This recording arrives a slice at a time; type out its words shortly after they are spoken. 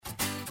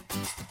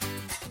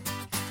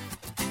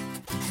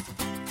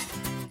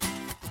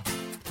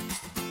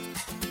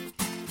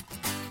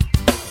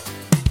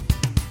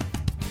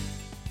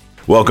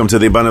Welcome to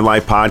the Abundant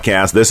Life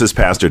Podcast. This is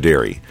Pastor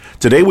Derry.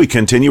 Today we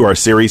continue our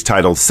series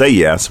titled Say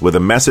Yes with a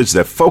message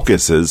that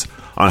focuses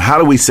on how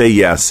do we say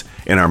yes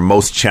in our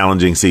most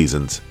challenging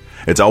seasons.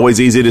 It's always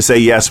easy to say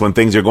yes when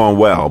things are going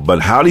well, but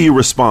how do you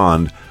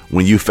respond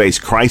when you face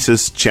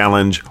crisis,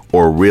 challenge,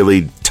 or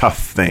really tough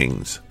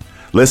things?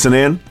 Listen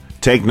in,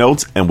 take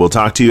notes, and we'll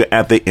talk to you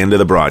at the end of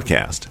the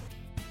broadcast.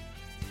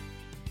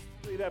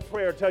 That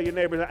prayer, tell your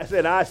neighbors,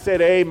 I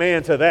said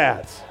amen to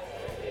that.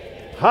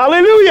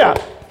 Hallelujah.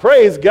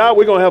 Praise God.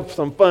 We're going to have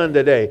some fun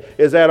today.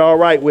 Is that all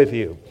right with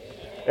you?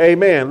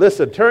 Amen.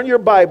 Listen, turn your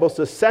Bibles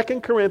to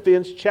 2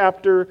 Corinthians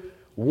chapter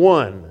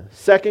 1.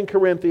 2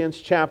 Corinthians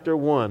chapter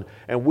 1.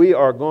 And we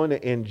are going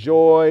to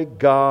enjoy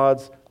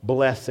God's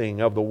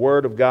blessing of the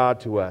Word of God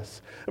to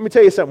us. Let me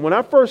tell you something.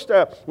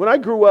 When I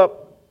grew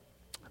up,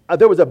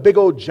 there was a big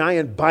old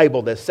giant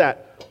Bible that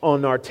sat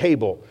on our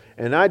table.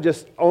 And I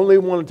just only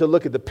wanted to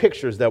look at the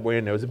pictures that were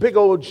in there. It was a big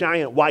old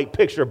giant white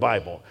picture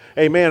Bible.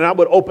 Amen. And I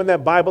would open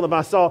that Bible and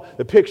I saw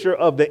the picture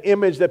of the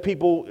image that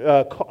people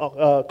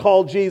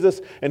called Jesus.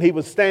 And he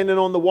was standing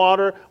on the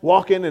water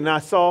walking. And I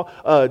saw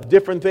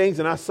different things.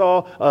 And I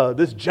saw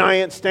this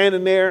giant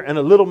standing there and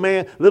a little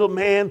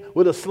man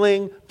with a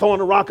sling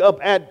throwing a rock up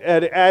at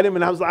him.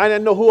 And I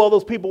didn't know who all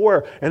those people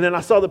were. And then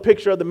I saw the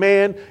picture of the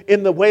man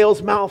in the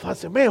whale's mouth. I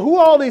said, man, who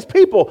are all these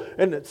people?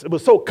 And it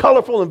was so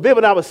colorful and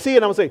vivid. I would see it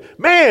and I would say,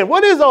 man,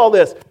 what is all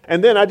this?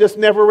 And then I just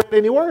never read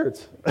any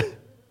words.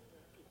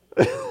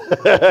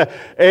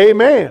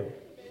 Amen.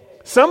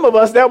 Some of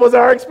us, that was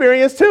our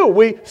experience too.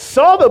 We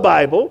saw the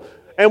Bible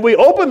and we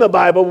opened the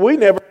Bible. We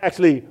never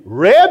actually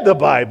read the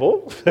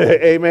Bible.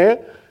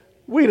 Amen.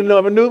 We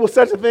never knew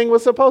such a thing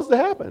was supposed to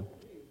happen.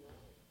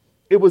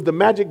 It was the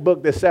magic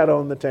book that sat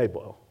on the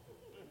table.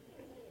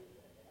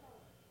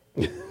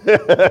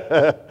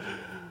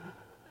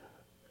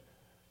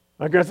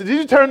 My girl said, did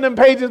you turn them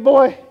pages,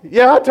 boy?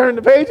 Yeah, I turned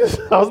the pages.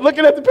 I was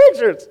looking at the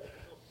pictures.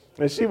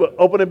 And she would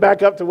open it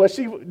back up to what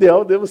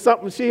there was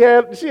something she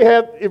had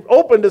it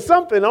open to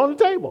something on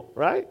the table,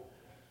 right?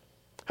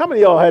 How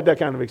many of y'all had that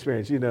kind of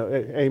experience?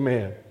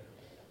 Amen.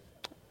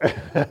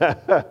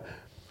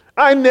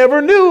 I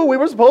never knew we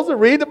were supposed to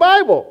read the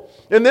Bible.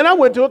 And then I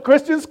went to a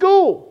Christian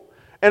school.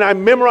 And I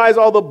memorized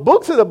all the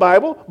books of the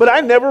Bible, but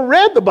I never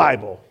read the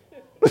Bible.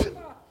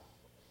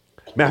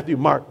 Matthew,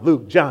 Mark,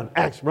 Luke, John,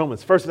 Acts,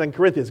 Romans, 1st and 2nd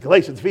Corinthians,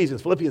 Galatians,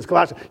 Ephesians, Philippians,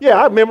 Colossians.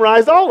 Yeah, I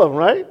memorized all of them,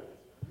 right?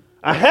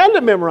 I had to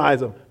memorize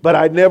them, but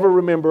I never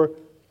remember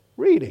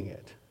reading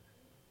it.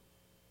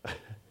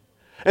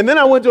 And then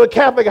I went to a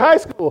Catholic high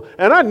school,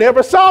 and I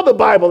never saw the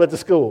Bible at the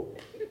school.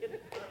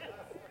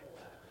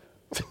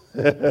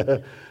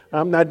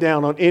 I'm not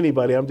down on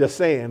anybody. I'm just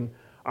saying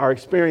our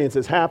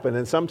experiences happen,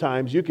 and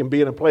sometimes you can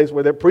be in a place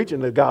where they're preaching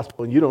the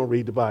gospel and you don't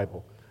read the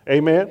Bible.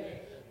 Amen?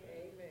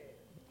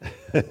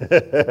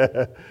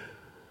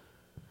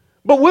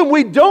 But when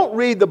we don't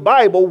read the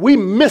Bible, we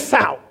miss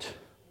out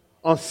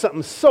on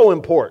something so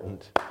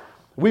important.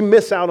 We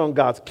miss out on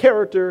God's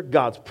character,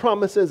 God's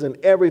promises, and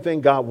everything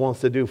God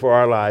wants to do for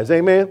our lives.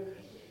 Amen?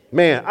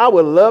 Man, I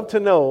would love to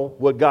know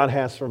what God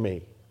has for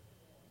me.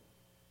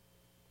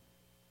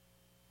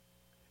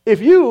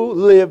 If you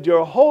lived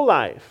your whole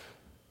life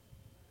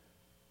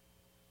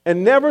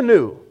and never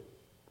knew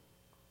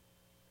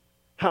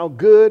how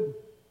good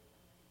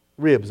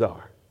ribs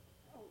are,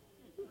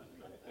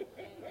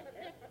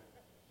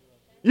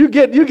 You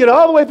get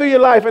all the way through your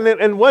life,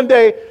 and one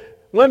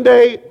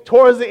day,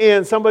 towards the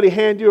end, somebody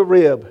hand you a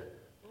rib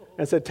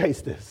and said,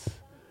 taste this.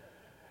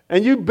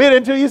 And you bit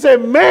into it, you say,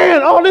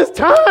 man, all this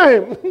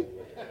time,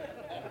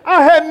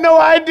 I had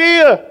no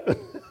idea.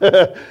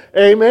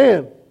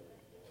 Amen.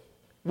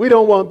 We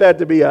don't want that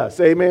to be us.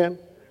 Amen.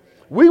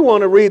 We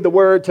want to read the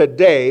word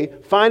today,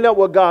 find out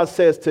what God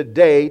says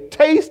today,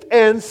 taste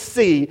and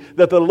see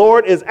that the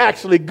Lord is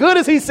actually good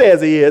as he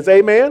says he is.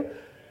 Amen.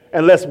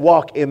 And let's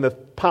walk in the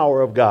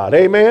power of God.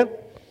 Amen?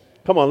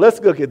 Come on, let's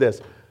look at this.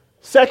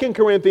 2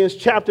 Corinthians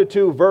chapter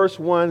 2, verse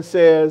 1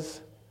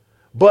 says,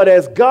 but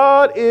as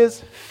God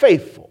is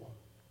faithful,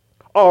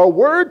 our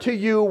word to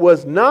you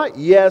was not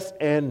yes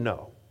and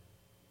no.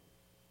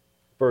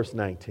 Verse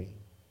 19.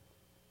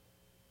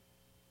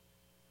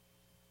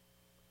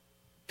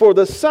 For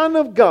the Son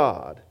of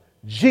God,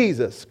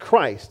 Jesus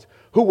Christ,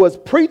 who was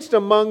preached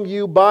among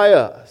you by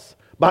us,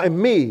 by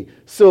me,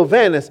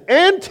 Silvanus,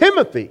 and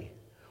Timothy,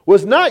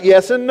 was not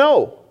yes and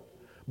no,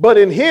 but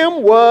in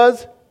him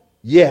was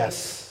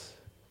yes.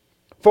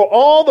 For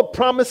all the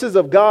promises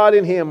of God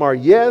in him are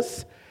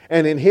yes,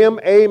 and in him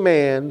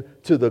amen,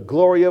 to the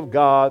glory of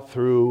God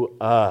through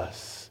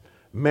us.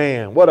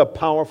 Man, what a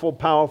powerful,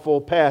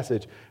 powerful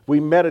passage. If we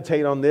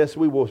meditate on this,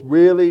 we will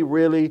really,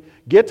 really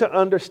get to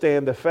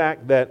understand the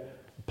fact that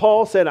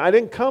Paul said, I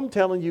didn't come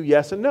telling you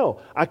yes and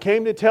no. I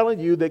came to telling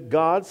you that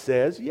God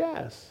says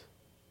yes.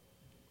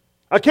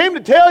 I came to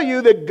tell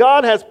you that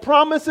God has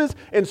promises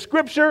in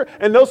Scripture,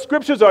 and those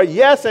Scriptures are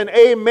yes and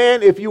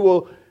amen if you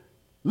will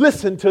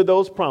listen to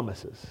those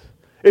promises.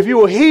 If you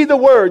will heed the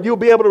word, you'll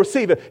be able to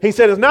receive it. He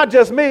said, it's not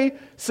just me.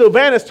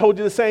 Sylvanus told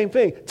you the same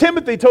thing.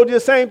 Timothy told you the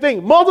same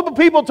thing. Multiple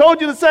people told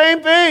you the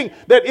same thing.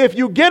 That if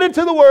you get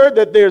into the word,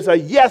 that there's a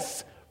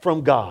yes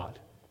from God.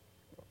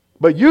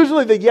 But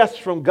usually the yes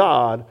from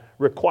God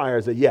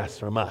requires a yes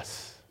from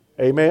us.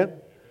 Amen?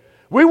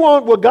 We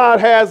want what God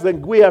has,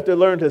 then we have to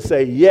learn to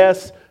say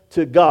yes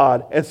to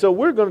God. And so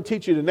we're going to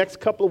teach you the next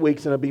couple of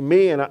weeks, and it'll be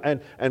me,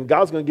 and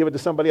God's going to give it to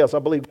somebody else. I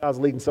believe God's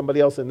leading somebody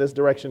else in this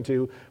direction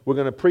too. We're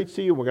going to preach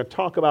to you. We're going to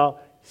talk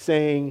about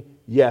saying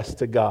yes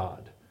to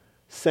God.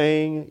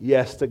 Saying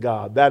yes to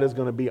God. That is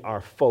going to be our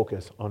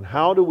focus on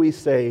how do we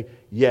say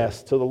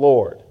yes to the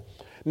Lord.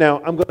 Now,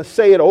 I'm going to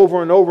say it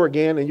over and over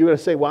again, and you're going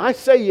to say, well, I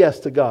say yes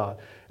to God.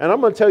 And I'm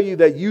going to tell you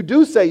that you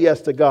do say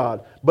yes to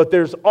God, but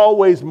there's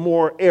always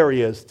more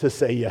areas to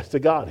say yes to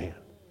God in.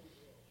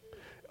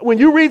 When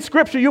you read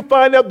Scripture, you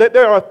find out that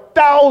there are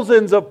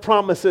thousands of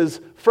promises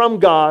from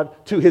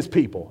God to His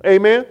people.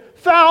 Amen?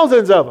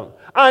 Thousands of them.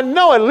 I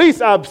know at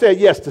least I've said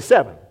yes to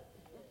 7.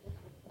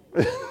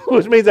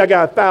 Which means I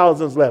got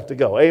thousands left to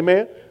go.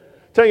 Amen?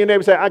 Tell your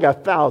neighbor, say, I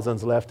got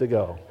thousands left to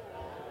go.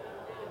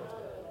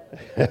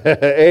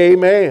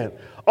 Amen.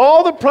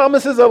 All the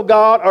promises of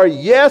God are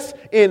yes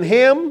in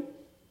Him,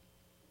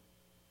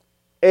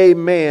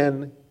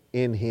 amen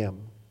in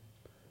Him.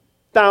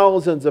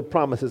 Thousands of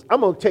promises.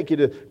 I'm going to take you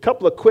to a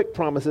couple of quick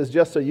promises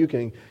just so you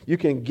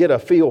can get a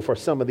feel for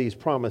some of these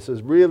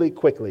promises really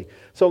quickly.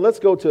 So let's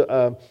go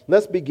to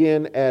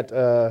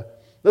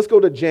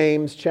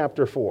James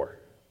chapter 4.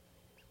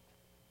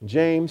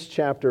 James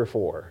chapter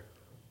 4.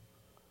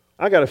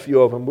 I got a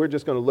few of them. We're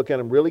just going to look at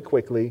them really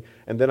quickly,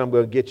 and then I'm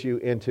going to get you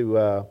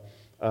into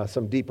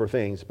some deeper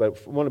things.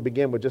 But I want to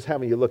begin with just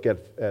having you look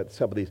at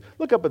some of these.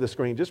 Look up at the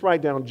screen. Just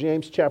write down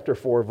James chapter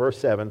 4, verse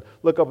 7.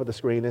 Look up at the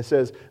screen. It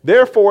says,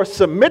 therefore,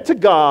 submit to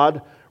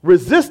God,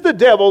 resist the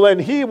devil,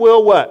 and he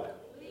will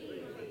what?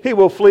 He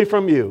will flee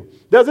from you.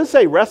 Does it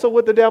say wrestle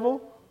with the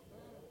devil?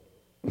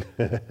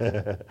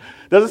 Does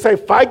it say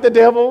fight the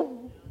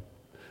devil?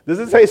 Does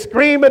it say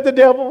scream at the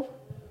devil?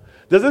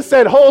 Does it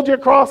say hold your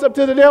cross up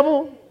to the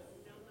devil?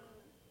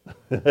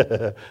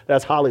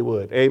 That's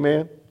Hollywood.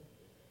 Amen.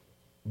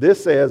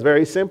 This says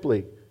very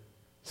simply,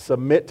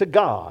 submit to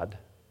God,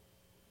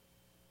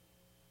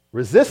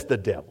 resist the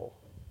devil,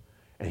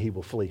 and he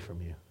will flee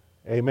from you.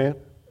 Amen.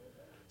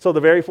 So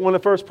one of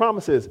the first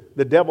promises,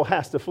 the devil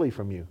has to flee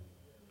from you.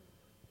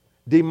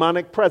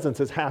 Demonic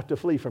presences have to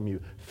flee from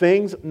you.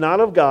 Things not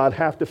of God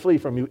have to flee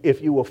from you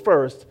if you will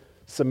first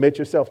submit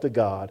yourself to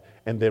God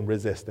and then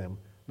resist them.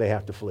 They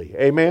have to flee.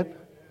 Amen.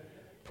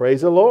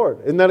 Praise the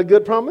Lord. Isn't that a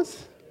good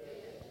promise?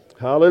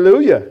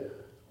 Hallelujah.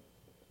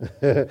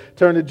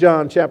 Turn to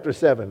John chapter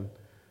 7.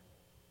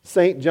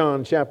 St.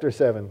 John chapter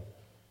 7.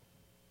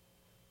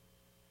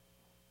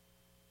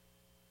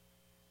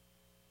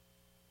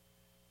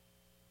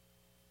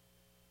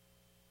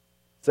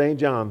 St.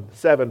 John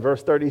 7,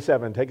 verse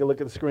 37. Take a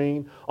look at the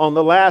screen. On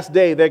the last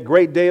day, that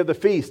great day of the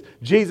feast,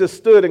 Jesus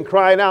stood and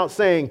cried out,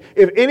 saying,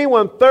 if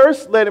anyone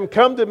thirsts, let him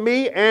come to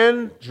me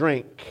and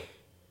drink.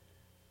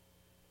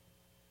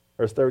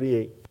 Verse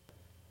 38.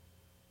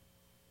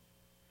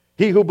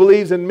 He who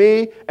believes in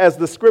me, as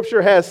the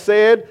scripture has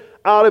said,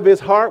 out of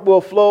his heart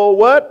will flow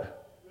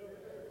what?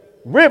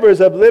 Rivers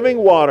of living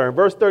water.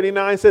 Verse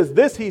 39 says,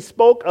 this he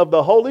spoke of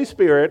the Holy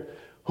Spirit,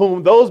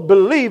 whom those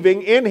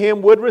believing in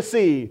him would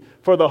receive.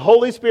 For the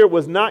Holy Spirit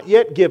was not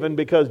yet given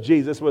because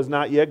Jesus was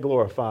not yet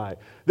glorified.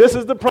 This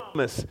is the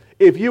promise.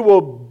 If you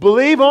will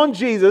believe on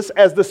Jesus,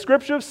 as the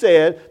scripture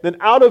said, then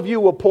out of you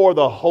will pour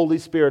the Holy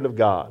Spirit of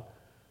God.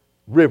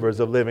 Rivers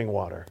of living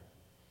water.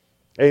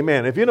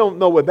 Amen. If you don't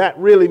know what that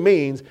really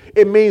means,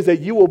 it means that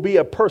you will be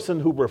a person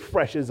who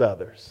refreshes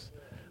others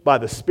by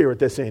the Spirit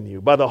that's in you.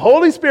 By the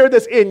Holy Spirit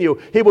that's in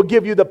you, He will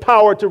give you the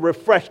power to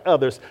refresh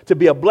others, to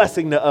be a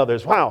blessing to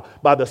others. Wow.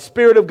 By the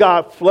Spirit of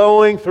God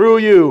flowing through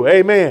you.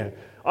 Amen.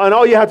 And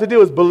all you have to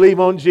do is believe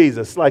on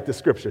Jesus, like the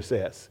scripture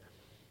says.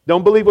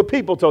 Don't believe what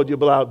people told you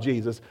about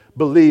Jesus.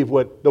 Believe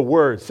what the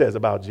Word says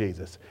about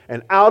Jesus.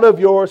 And out of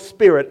your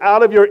spirit,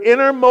 out of your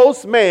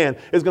innermost man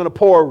is going to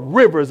pour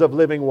rivers of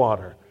living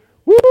water.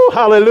 Woo,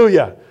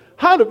 hallelujah.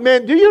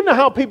 Man, do you know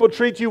how people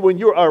treat you when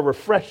you are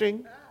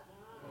refreshing?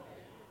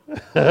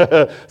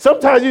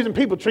 Sometimes even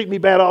people treat me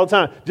bad all the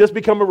time. Just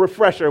become a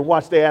refresher and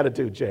watch their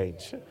attitude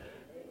change.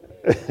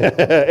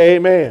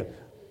 Amen.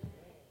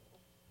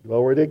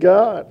 Glory to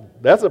God.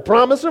 That's a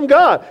promise from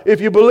God.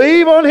 If you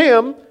believe on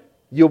Him,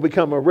 you'll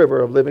become a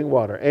river of living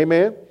water.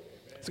 Amen.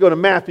 Let's go to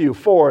Matthew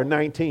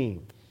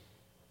 4:19.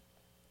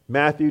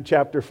 Matthew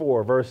chapter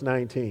 4, verse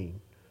 19.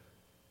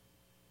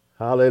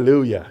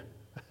 Hallelujah.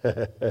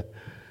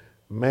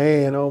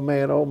 Man, oh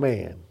man, oh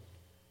man.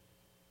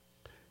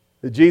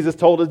 Jesus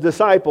told His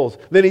disciples,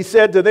 then He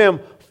said to them,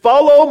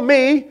 follow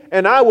me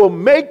and I will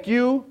make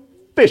you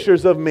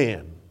fishers of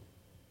men.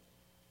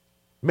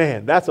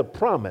 Man, that's a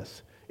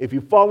promise. If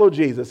you follow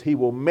Jesus, He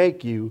will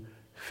make you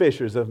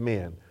fishers of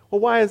men.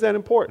 Well, why is that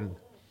important?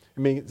 It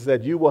means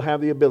that you will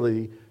have the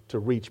ability to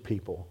reach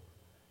people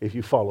if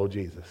you follow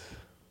Jesus.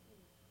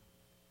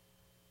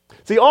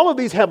 See, all of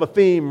these have a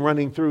theme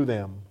running through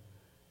them.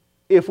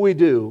 If we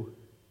do,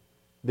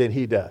 then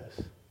he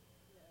does.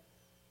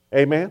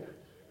 Amen?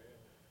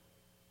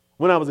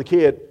 When I was a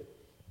kid,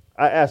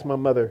 I asked my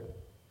mother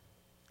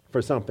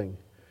for something.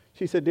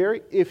 She said,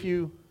 Derry, if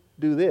you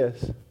do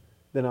this,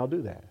 then I'll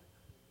do that.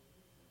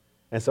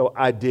 And so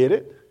I did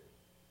it,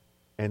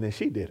 and then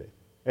she did it.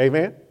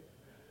 Amen?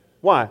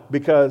 Why?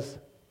 Because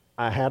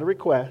I had a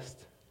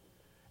request,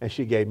 and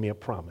she gave me a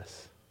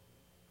promise.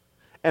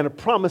 And a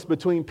promise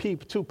between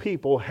two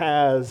people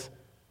has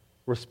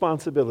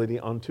responsibility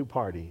on two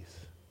parties.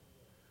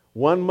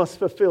 One must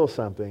fulfill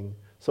something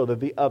so that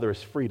the other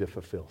is free to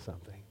fulfill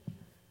something.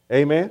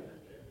 Amen?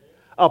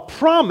 A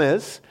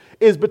promise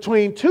is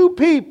between two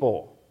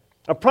people.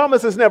 A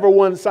promise is never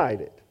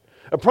one-sided.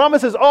 A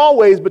promise is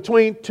always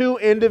between two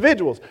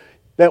individuals.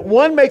 That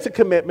one makes a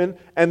commitment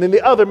and then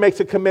the other makes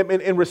a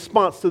commitment in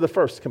response to the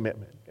first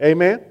commitment.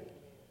 Amen?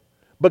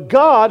 But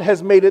God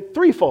has made it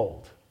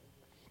threefold.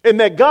 In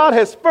that God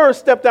has first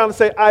stepped down and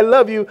said, I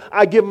love you,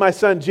 I give my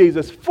son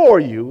Jesus for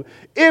you.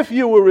 If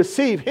you will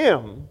receive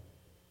him,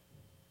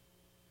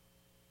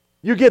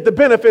 you get the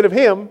benefit of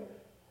him,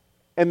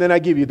 and then I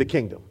give you the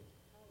kingdom.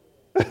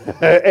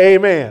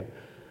 Amen.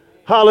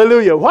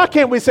 Hallelujah. Why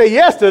can't we say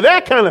yes to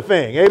that kind of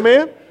thing?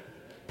 Amen.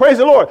 Praise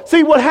the Lord.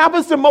 See, what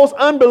happens to most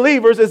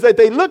unbelievers is that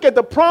they look at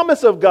the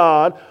promise of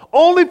God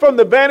only from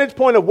the vantage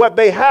point of what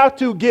they have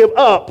to give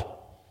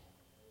up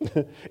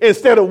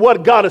instead of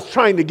what God is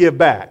trying to give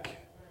back.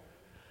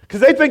 Because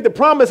they think the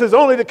promise is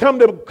only to come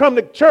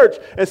to church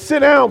and sit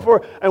down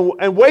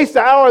and waste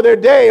an hour of their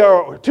day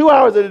or 2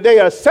 hours of the day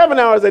or 7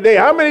 hours a day.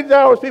 How many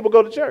hours people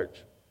go to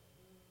church?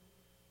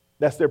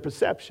 That's their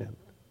perception.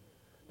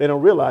 They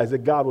don't realize that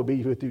God will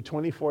be with you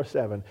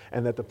 24/7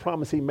 and that the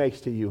promise he makes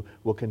to you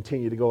will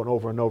continue to go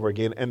over and over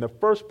again. And the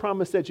first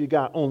promise that you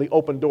got only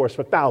opened doors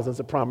for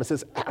thousands of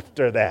promises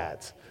after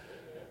that.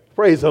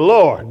 Praise the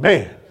Lord.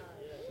 Man,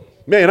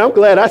 I'm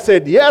glad I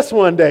said yes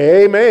one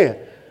day. Amen.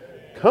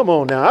 Come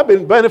on now. I've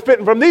been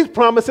benefiting from these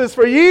promises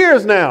for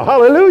years now.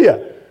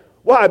 Hallelujah.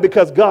 Why?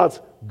 Because God's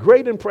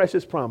great and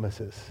precious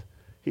promises,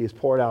 he has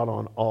poured out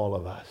on all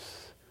of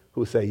us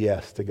who say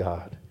yes to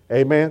God.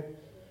 Amen.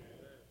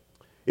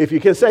 If you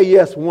can say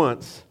yes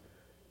once,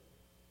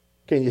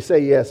 can you say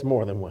yes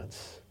more than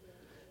once?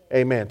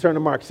 Amen. Turn to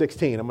Mark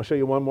 16. I'm going to show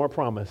you one more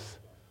promise.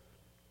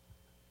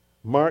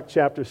 Mark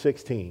chapter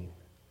 16.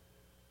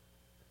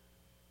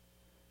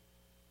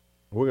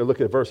 We're going to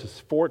look at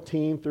verses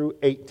 14 through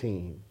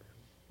 18.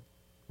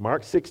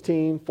 Mark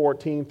 16,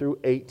 14 through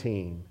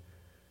 18.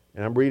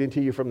 And I'm reading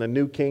to you from the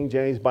New King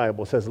James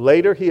Bible. It says,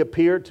 later he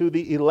appeared to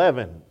the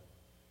 11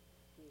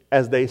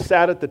 as they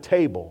sat at the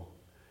table,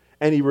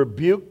 and he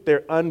rebuked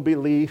their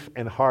unbelief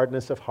and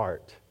hardness of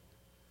heart.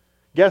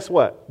 Guess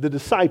what? The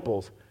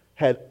disciples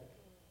had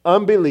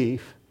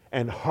unbelief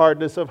and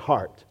hardness of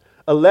heart.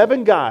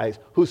 11 guys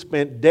who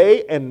spent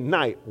day and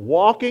night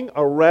walking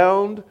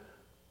around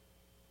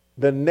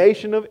the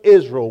nation of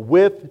Israel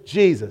with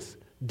Jesus.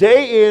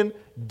 Day in,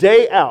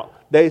 day out.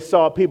 They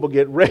saw people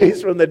get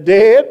raised from the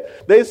dead.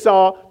 They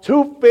saw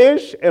 2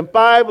 fish and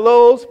 5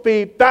 loaves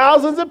feed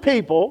thousands of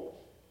people.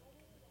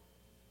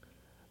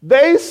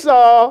 They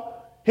saw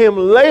him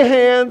lay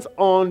hands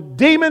on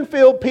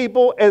demon-filled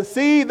people and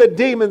see the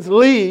demons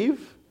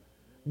leave,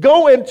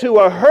 go into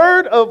a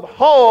herd of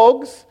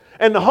hogs,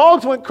 and the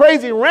hogs went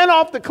crazy, ran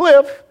off the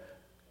cliff.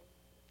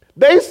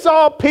 They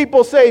saw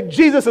people say,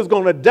 Jesus is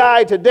going to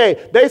die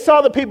today. They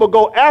saw the people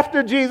go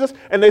after Jesus,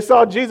 and they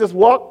saw Jesus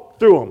walk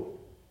through them.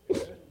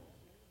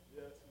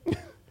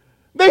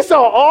 They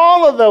saw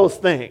all of those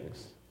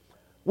things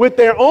with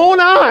their own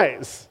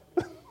eyes.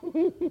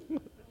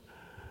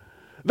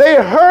 They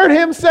heard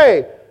him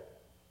say,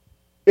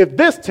 if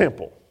this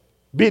temple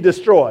be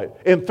destroyed,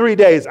 in 3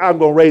 days I'm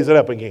going to raise it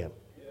up again.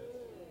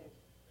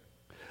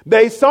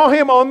 They saw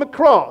him on the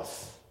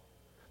cross.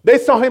 They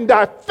saw him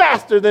die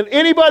faster than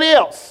anybody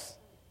else.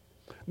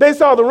 They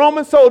saw the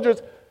Roman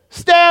soldiers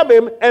stab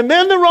him, and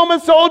then the Roman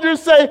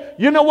soldiers say,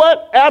 you know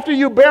what? After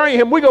you bury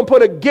him, we're going to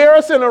put a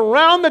garrison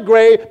around the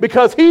grave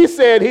because he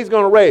said he's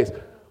going to raise.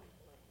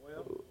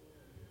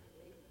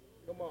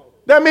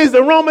 That means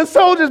the Roman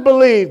soldiers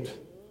believed.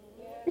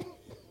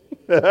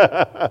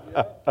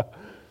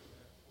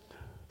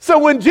 So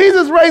when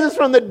Jesus raises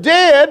from the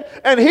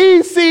dead and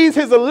he sees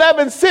his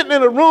 11 sitting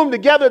in a room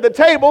together at the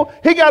table,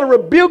 he got to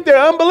rebuke their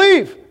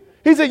unbelief.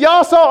 He said,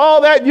 y'all saw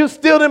all that and you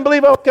still didn't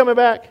believe I was coming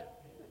back?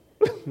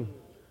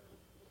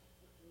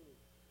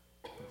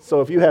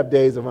 So if you have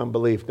days of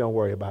unbelief, don't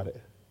worry about it.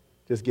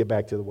 Just get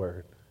back to the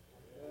word.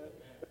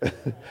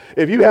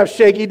 If you have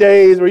shaky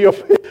days where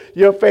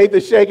your faith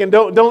is shaking,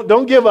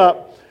 don't give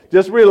up.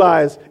 Just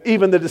realize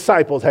even the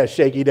disciples had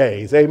shaky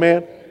days.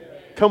 Amen?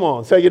 Come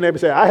on, say your neighbor,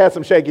 say, I had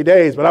some shaky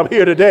days, but I'm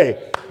here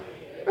today.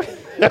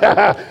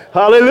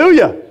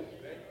 Hallelujah.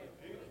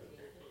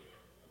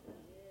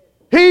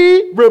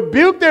 He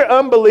rebuked their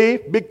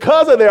unbelief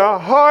because of their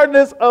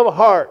hardness of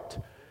heart.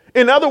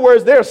 In other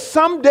words, there are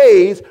some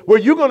days where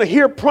you're going to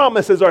hear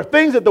promises or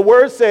things that the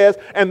word says,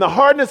 and the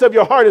hardness of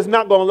your heart is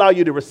not going to allow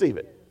you to receive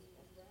it.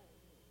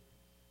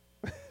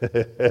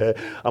 I'm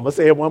going to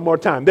say it one more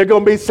time. There are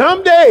going to be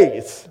some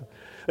days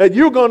that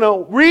you're going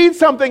to read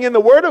something in the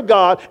Word of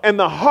God and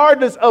the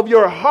hardness of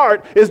your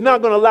heart is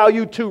not going to allow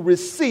you to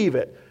receive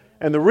it.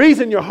 And the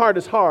reason your heart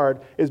is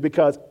hard is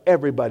because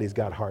everybody's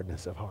got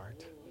hardness of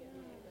heart.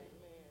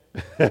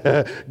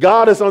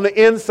 God is on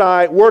the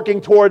inside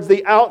working towards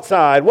the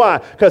outside. Why?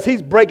 Because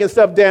he's breaking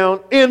stuff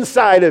down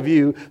inside of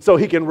you so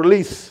he can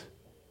release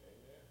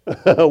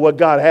what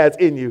God has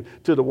in you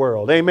to the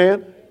world.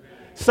 Amen?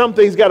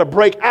 Something's got to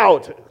break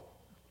out.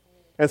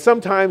 And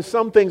sometimes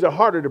some things are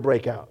harder to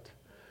break out.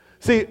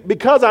 See,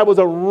 because I was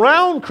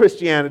around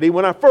Christianity,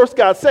 when I first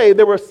got saved,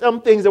 there were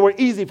some things that were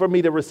easy for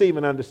me to receive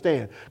and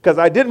understand. Because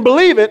I didn't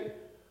believe it,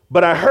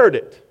 but I heard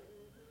it.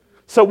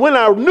 So when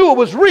I knew it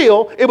was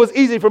real, it was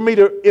easy for me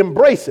to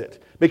embrace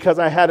it because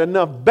I had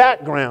enough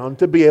background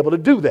to be able to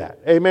do that.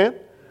 Amen?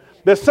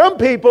 There's some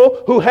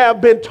people who have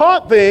been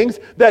taught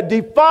things that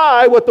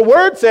defy what the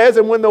Word says,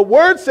 and when the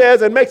Word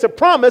says and makes a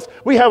promise,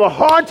 we have a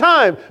hard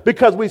time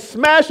because we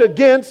smash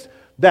against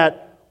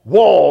that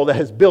wall that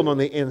has built on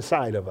the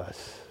inside of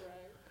us.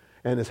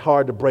 And it's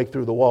hard to break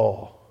through the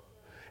wall.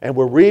 And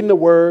we're reading the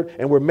Word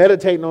and we're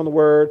meditating on the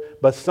Word,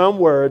 but some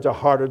words are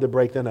harder to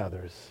break than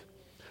others.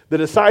 The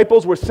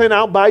disciples were sent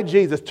out by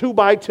Jesus 2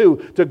 by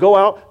 2 to go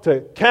out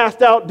to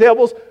cast out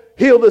devils,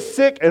 heal the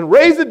sick, and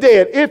raise the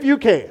dead if you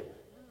can.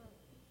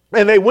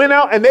 And they went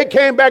out and they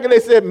came back and they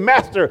said,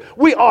 Master,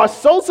 we are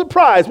so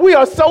surprised. We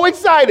are so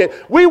excited.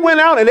 We went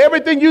out and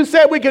everything you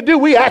said we could do,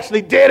 we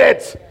actually did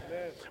it.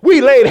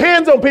 We laid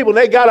hands on people and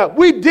they got up.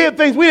 We did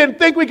things we didn't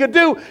think we could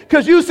do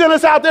because you sent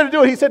us out there to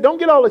do it. He said, don't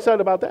get all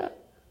excited about that.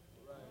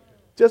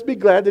 Just be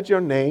glad that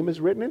your name is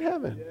written in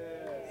heaven.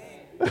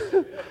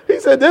 He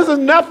said, this is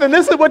nothing.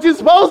 This is what you're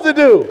supposed to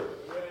do.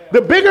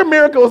 The bigger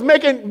miracle is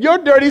making your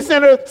dirty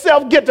sinner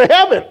self get to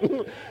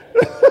heaven.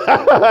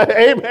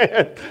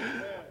 Amen.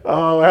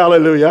 Oh,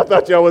 hallelujah. I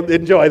thought y'all would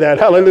enjoy that.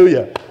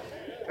 Hallelujah.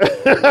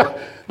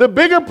 The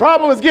bigger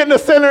problem is getting a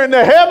sinner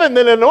into heaven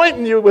than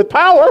anointing you with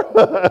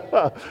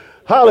power.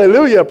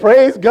 Hallelujah.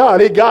 Praise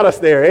God. He got us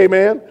there.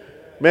 Amen.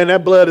 Man,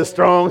 that blood is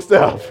strong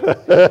stuff.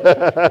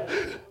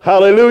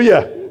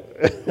 Hallelujah.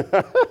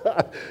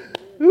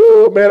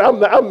 Ooh, man,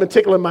 I'm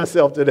tickling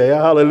myself today.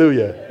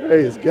 Hallelujah.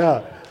 Praise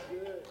God.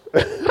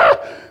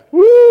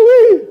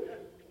 Woo-wee.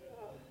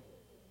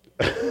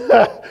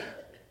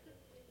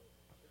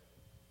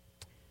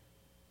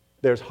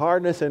 There's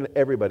hardness in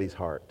everybody's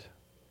heart.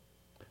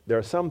 There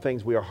are some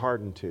things we are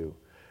hardened to,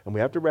 and we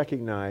have to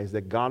recognize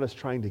that God is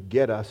trying to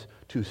get us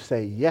to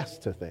say yes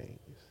to things.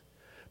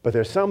 But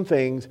there's some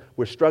things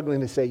we're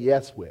struggling to say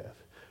yes with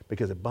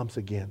because it bumps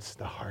against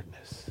the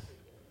hardness.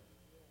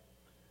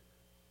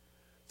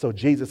 So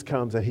Jesus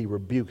comes and he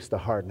rebukes the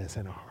hardness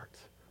in our hearts.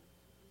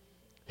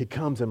 He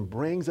comes and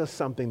brings us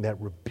something that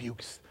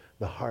rebukes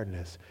the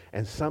hardness.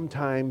 And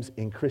sometimes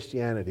in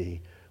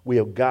Christianity, we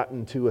have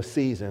gotten to a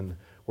season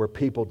where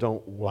people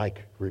don't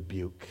like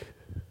rebuke.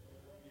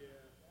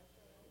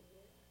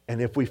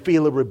 And if we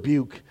feel a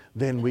rebuke,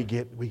 then we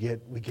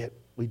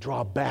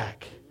draw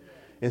back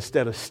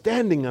instead of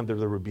standing under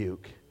the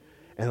rebuke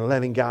and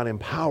letting God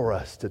empower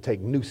us to take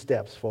new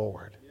steps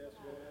forward.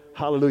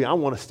 Hallelujah. I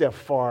want to step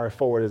far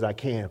forward as I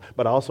can,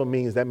 but also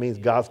means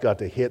God's got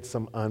to hit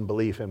some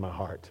unbelief in my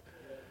heart.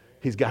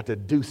 He's got to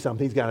do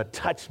something. He's got to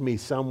touch me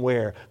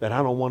somewhere that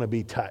I don't want to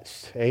be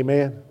touched.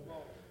 Amen.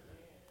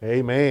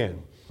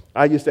 Amen.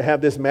 I used to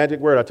have this magic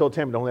word. I told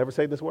Tammy, don't ever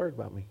say this word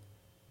about me.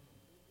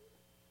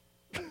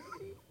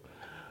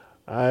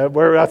 I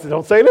said,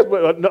 don't say this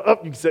word.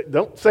 No,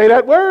 don't say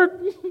that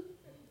word.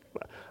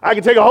 I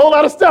can take a whole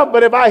lot of stuff,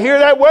 but if I hear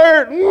that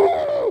word,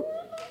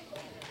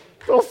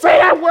 don't say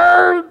that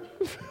word.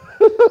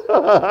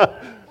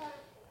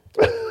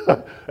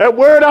 That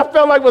word I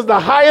felt like was the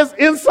highest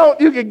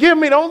insult you could give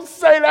me. Don't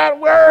say that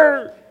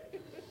word.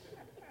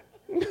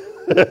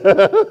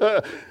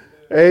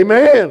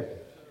 Amen.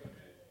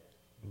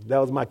 That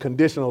was my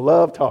conditional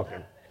love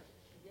talking.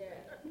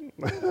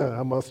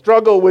 I'm going to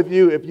struggle with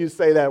you if you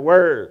say that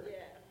word.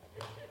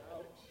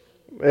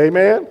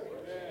 Amen.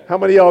 How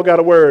many of y'all got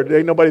a word that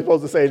ain't nobody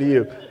supposed to say to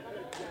you?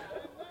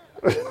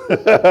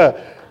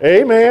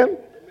 Amen.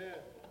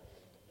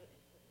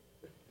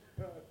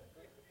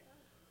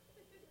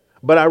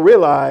 But I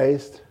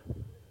realized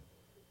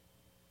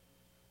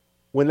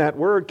when that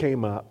word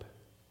came up,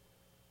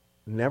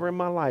 never in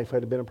my life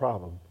had it been a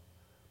problem.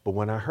 But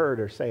when I heard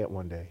her say it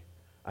one day,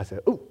 I said,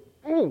 ooh.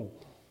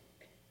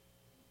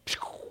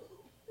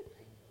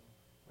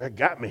 That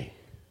got me.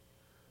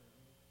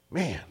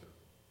 Man,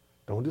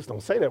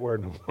 don't say that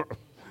word no more.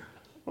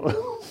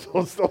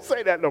 don't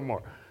say that no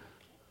more.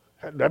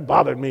 That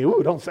bothered me.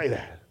 Ooh, don't say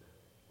that.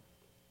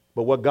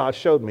 But what God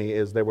showed me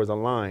is there was a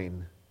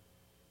line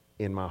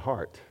in my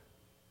heart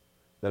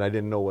that I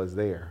didn't know was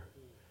there.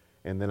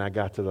 And then I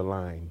got to the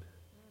line.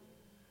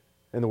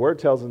 And the word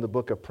tells in the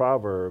book of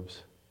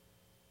Proverbs,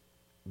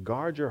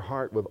 guard your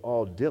heart with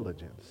all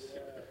diligence,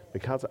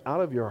 because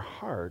out of your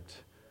heart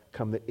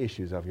come the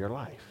issues of your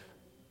life.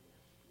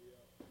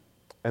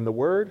 And the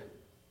word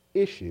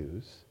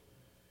issues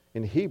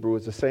in Hebrew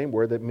is the same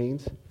word that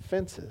means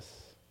fences.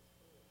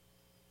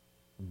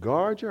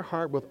 Guard your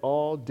heart with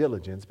all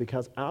diligence,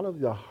 because out of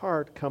the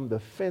heart come the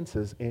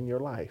fences in your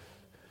life.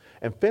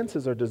 And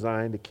fences are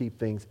designed to keep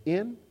things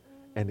in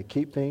and to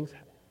keep things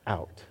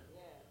out.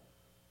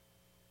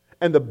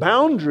 And the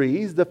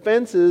boundaries, the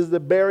fences, the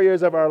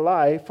barriers of our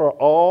life are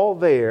all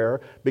there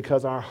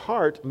because our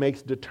heart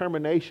makes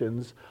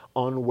determinations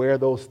on where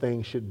those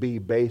things should be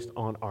based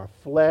on our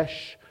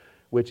flesh,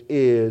 which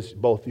is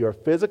both your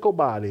physical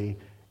body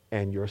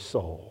and your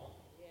soul.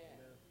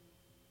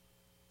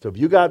 So if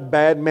you got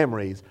bad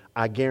memories,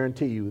 I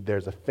guarantee you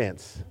there's a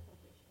fence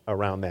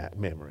around that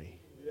memory.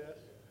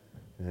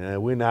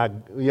 We're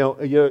not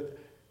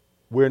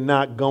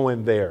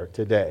going there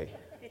today,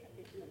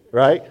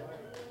 right?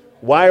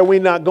 Why are we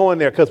not going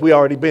there? Because we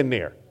already been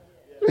there.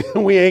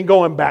 We ain't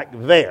going back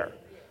there.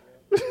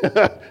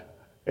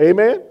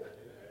 Amen?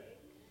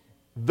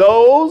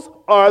 Those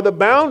are the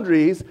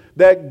boundaries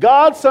that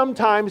God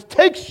sometimes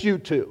takes you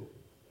to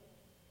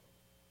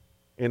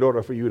in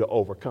order for you to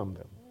overcome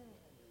them.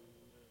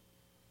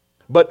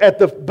 But at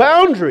the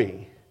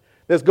boundary,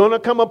 there's going to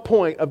come a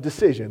point of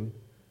decision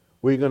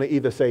where you're going to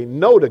either say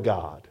no to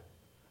God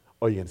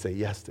or you can say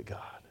yes to God.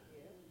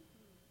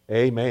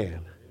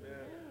 Amen.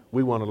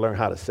 We want to learn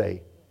how to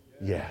say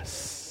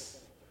yes.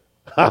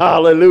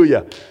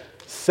 Hallelujah.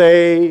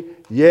 Say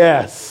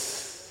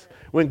yes.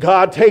 When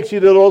God takes you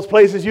to those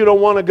places you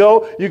don't want to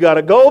go, you got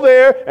to go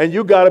there and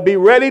you got to be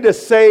ready to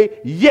say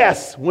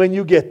yes when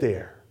you get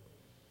there.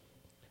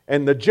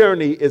 And the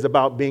journey is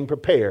about being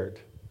prepared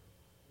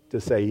to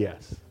say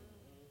yes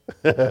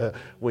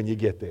when you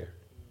get there.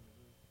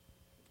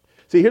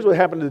 See, here's what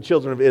happened to the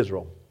children of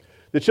Israel.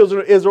 The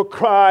children of Israel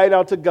cried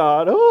out to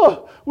God,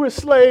 "Oh, we're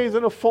slaves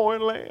in a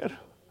foreign land.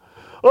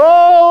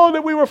 Oh,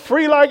 that we were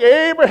free like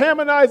Abraham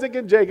and Isaac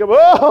and Jacob.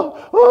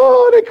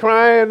 Oh, they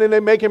crying and they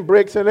making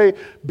bricks and they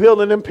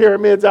building them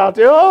pyramids out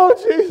there. Oh,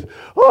 jeez.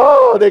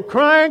 Oh, they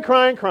crying.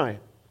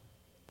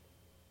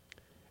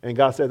 And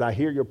God says, I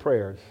hear your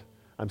prayers.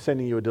 I'm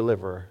sending you a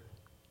deliverer."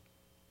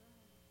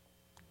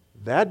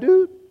 That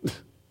dude?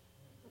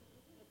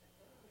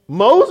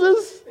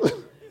 Moses?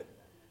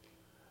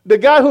 The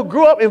guy who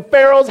grew up in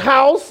Pharaoh's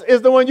house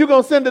is the one you're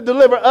going to send to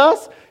deliver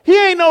us? He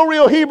ain't no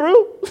real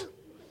Hebrew.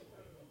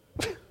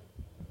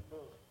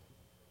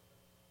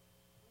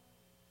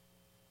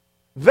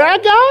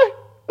 That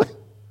guy?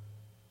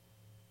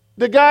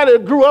 The guy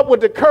that grew up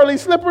with the curly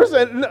slippers?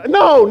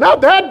 No,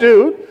 not that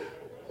dude.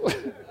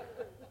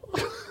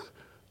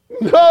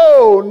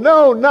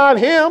 No, not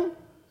him.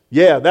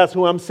 Yeah, that's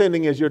who I'm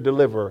sending as your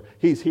deliverer.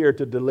 He's here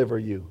to deliver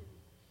you.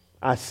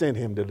 I sent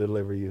him to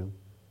deliver you.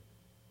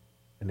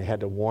 And they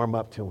had to warm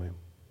up to him.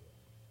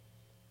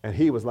 And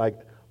he was like,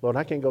 Lord,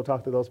 I can't go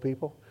talk to those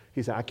people.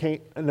 He said, I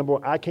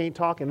can't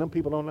talk, and them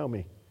people don't know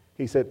me.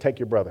 He said, take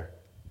your brother.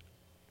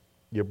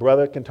 Your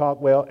brother can talk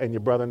well, and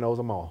your brother knows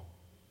them all.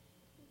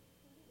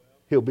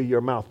 He'll be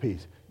your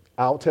mouthpiece.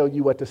 I'll tell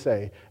you what to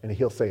say, and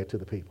he'll say it to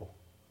the people.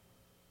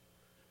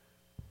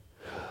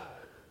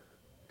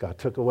 God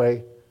took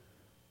away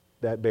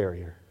that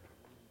barrier.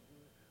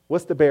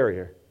 What's the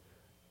barrier?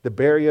 The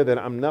barrier that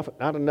I'm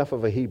not enough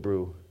of a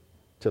Hebrew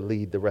to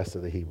lead the rest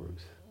of the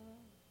Hebrews.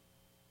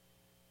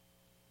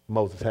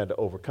 Moses had to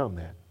overcome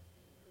that.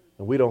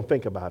 And we don't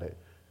think about it.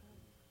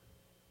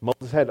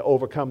 Moses had to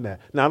overcome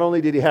that. Not only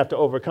did he have to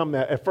overcome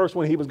that, at first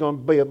when he was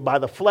going to by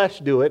the flesh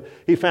do it,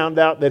 he found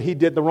out that he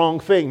did the wrong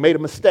thing, made a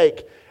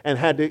mistake, and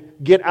had to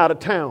get out of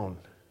town.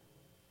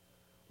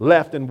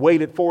 Left and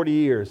waited 40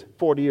 years.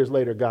 40 years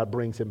later, God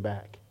brings him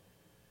back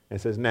and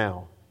says,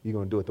 now you're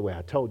going to do it the way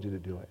I told you to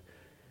do it.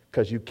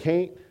 Because you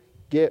can't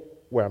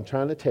get where I'm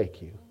trying to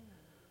take you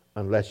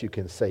unless you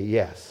can say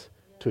yes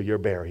to your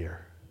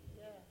barrier.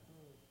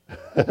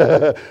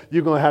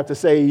 You're going to have to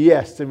say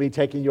yes to me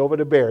taking you over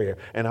the barrier.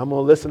 And I'm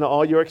going to listen to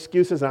all your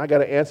excuses, and I got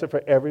to answer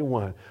for every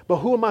one. But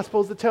who am I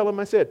supposed to tell him?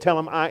 I said, tell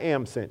him I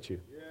am sent you.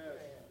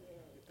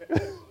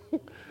 Yes.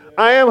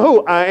 I am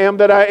who? I am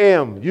that I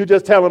am. You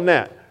just tell him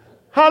that.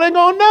 How they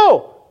going to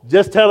know?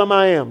 Just tell him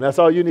I am. That's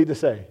all you need to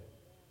say.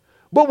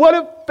 But what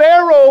if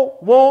Pharaoh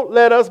won't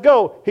let us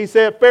go? He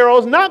said,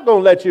 Pharaoh's not going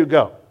to let you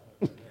go.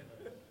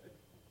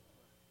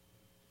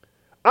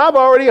 I've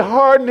already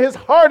hardened his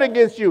heart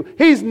against you.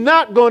 He's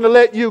not going to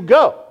let you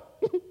go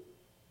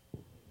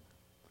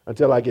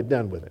until I get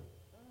done with it.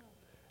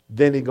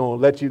 Then he's going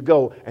to let you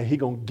go, and he's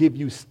going to give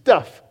you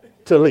stuff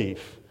to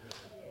leave.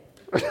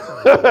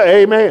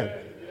 Amen.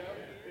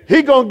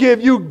 He's going to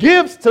give you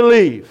gifts to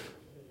leave.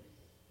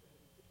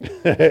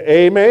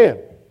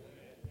 Amen.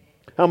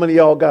 How many of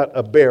y'all got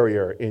a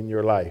barrier in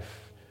your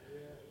life?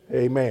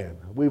 Amen.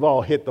 We've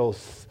all hit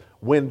those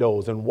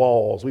windows and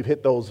walls. We've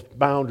hit those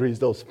boundaries,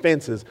 those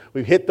fences.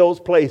 We've hit those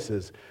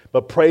places.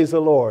 But praise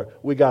the Lord,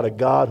 we got a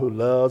God who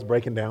loves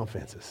breaking down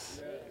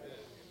fences.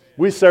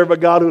 We serve a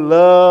God who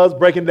loves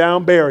breaking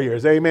down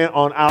barriers, amen,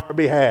 on our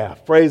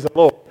behalf. Praise the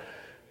Lord.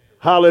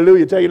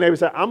 Hallelujah. Tell your neighbor,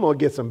 say, I'm going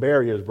to get some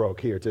barriers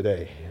broke here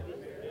today.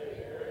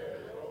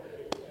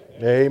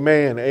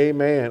 Amen,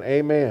 amen,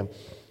 amen.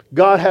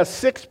 God has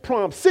six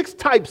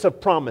types of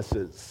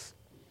promises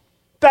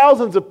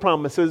thousands of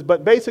promises,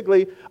 but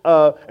basically,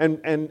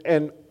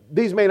 and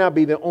these may not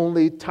be the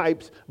only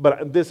types,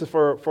 but this is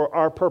for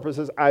our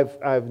purposes.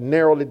 I've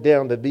narrowed it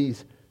down to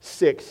these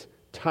 6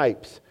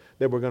 types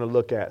that we're going to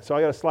look at. So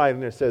I got a slide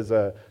in there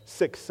that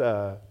says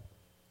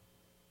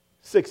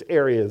 6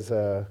 areas.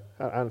 I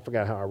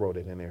forgot how I wrote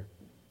it in there.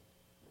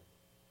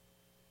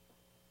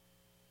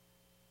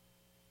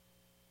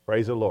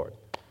 Praise the Lord.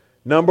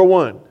 Number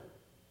 1,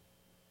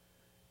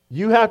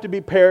 you have to be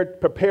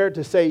prepared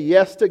to say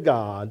yes to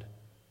God.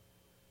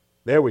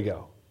 There we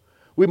go.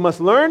 We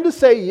must learn to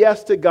say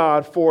yes to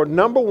God for,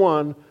 number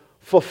 1,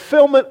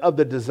 fulfillment of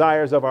the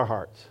desires of our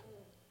hearts.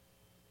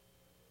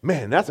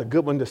 Man, that's a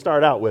good one to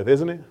start out with,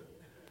 isn't it?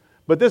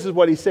 But this is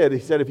what he said. He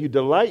said, if you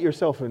delight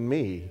yourself in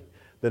me,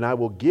 then I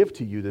will give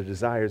to you the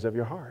desires of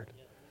your heart.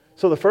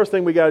 So the first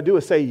thing we got to do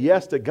is say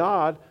yes to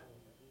God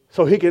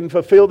so he can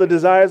fulfill the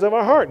desires of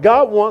our heart.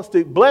 God wants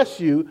to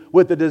bless you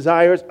with the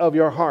desires of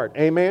your heart.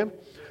 Amen?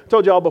 I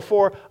told y'all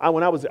before,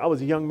 when I was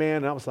a young man,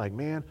 and I was like,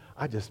 man,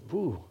 I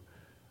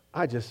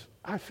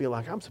feel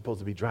like I'm supposed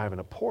to be driving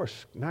a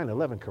Porsche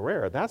 911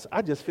 Carrera.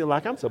 I just feel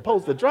like I'm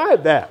supposed to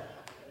drive that.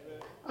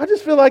 I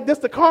just feel like this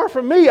is the car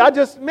for me. I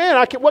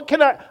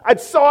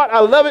saw it. I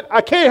love it.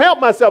 I can't help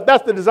myself.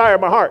 That's the desire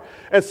of my heart.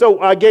 And so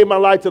I gave my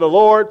life to the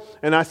Lord,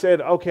 and I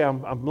said, okay,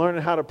 I'm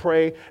learning how to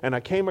pray. And I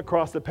came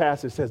across the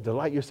passage that says,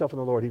 delight yourself in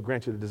the Lord. He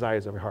grants you the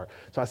desires of your heart.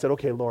 So I said,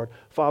 okay, Lord,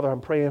 Father,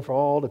 I'm praying for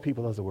all the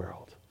people of the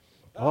world.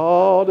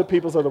 All the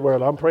peoples of the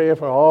world. I'm praying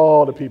for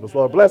all the peoples.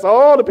 Lord, bless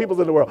all the peoples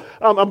in the world.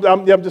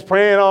 I'm just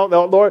praying,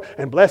 Lord,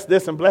 and bless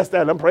this and bless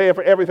that. And I'm praying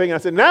for everything. I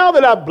said, now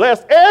that I've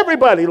blessed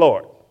everybody,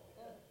 Lord,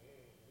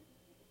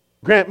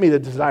 grant me the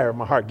desire of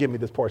my heart. Give me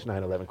this Porsche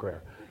 911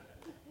 Carrera.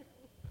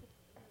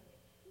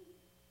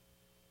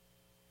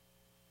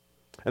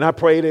 And I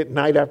prayed it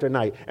night after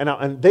night.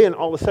 And then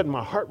all of a sudden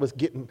my heart was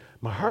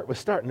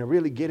starting to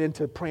really get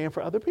into praying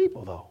for other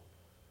people, though.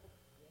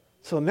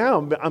 So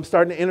now I'm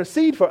starting to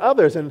intercede for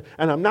others, and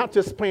I'm not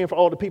just praying for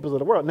all the peoples of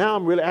the world. Now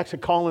I'm really actually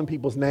calling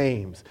people's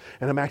names,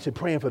 and I'm actually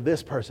praying for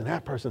this person,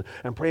 that person.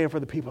 I'm praying for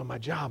the people on my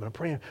job, and I'm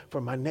praying for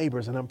my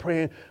neighbors, and I'm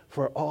praying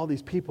for all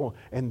these people.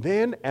 And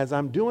then as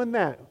I'm doing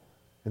that,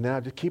 and then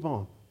I just keep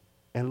on,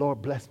 and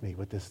Lord bless me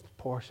with this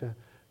Porsche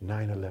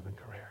 911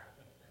 Carrera.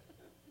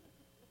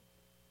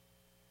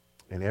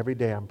 And every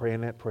day I'm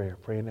praying that prayer,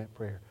 praying that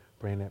prayer,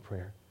 praying that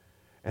prayer.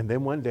 And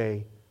then one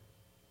day,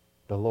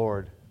 the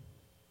Lord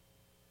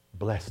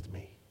blessed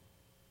me.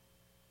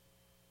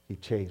 He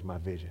changed my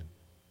vision.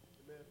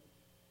 Amen.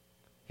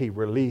 He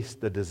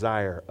released the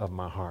desire of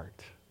my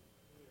heart.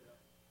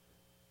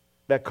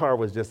 That car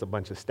was just a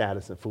bunch of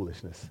status and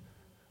foolishness.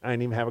 I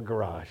didn't even have a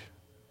garage.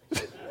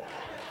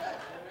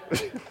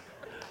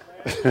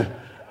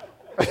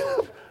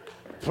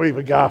 Please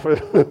with God for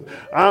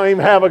I don't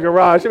even have a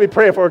garage. Should be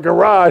praying for a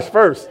garage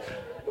first.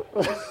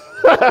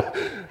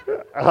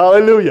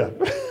 Hallelujah.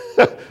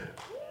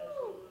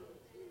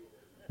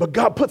 But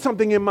God put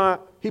something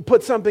He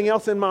put something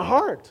else in my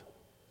heart.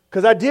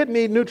 Because I did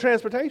need new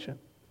transportation.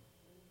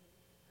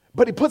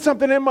 But He put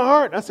something in my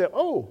heart. I said,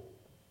 Lord,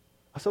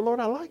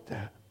 I like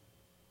that.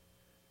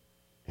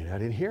 And I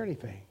didn't hear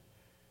anything.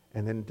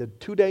 And then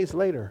 2 days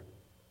later,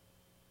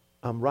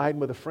 I'm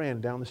riding with a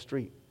friend down the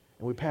street.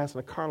 And we passed in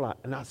a car lot.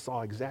 And I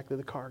saw exactly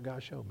the car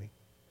God showed me.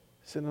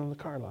 Sitting on the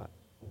car lot.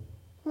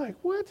 I'm like,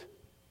 what?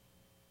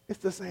 It's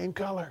the same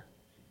color.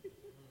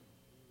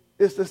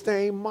 It's the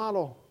same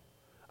model.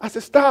 I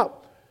said,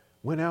 stop.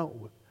 Went out.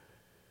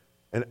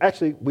 And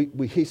actually,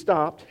 he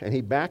stopped, and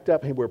he backed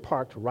up, and we were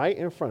parked right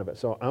in front of it.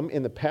 So I'm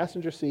in the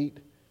passenger seat,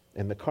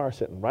 and the car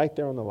sitting right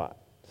there on the lot.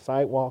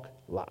 Sidewalk,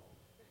 lot.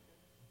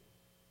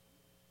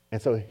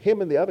 And so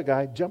him and the other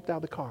guy jumped out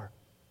of the car.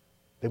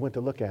 They went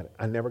to look at it.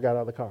 I never got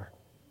out of the car.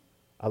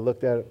 I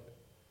looked at it.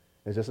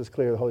 It's just as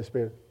clear, the Holy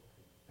Spirit,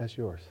 that's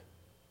yours.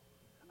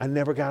 I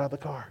never got out of the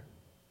car.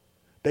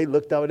 They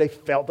looked over, they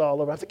felt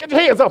all over. I said, get your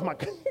hands off my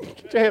car.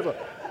 Get your hands off.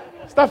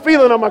 Stop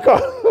feeling on my car.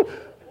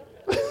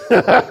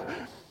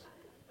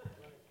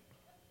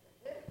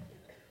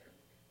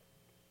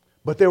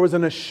 But there was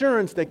an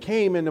assurance that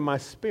came into my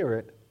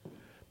spirit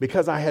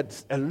because I had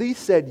at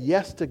least said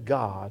yes to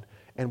God.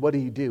 And what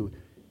did He do?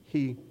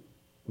 He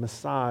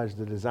massaged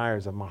the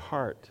desires of my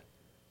heart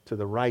to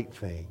the right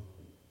thing.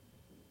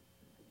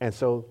 And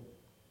so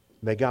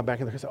they got back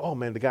in the car and said, oh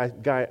man, the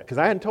guy, because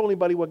I hadn't told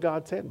anybody what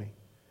God said to me.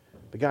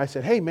 The guy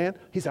said, hey man,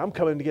 he said, I'm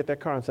coming to get that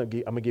car. I'm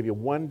going to give you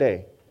 1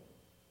 day.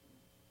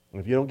 And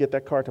if you don't get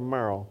that car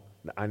tomorrow,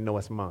 I know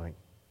it's mine.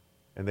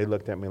 And they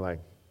looked at me like,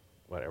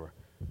 whatever,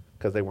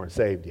 because they weren't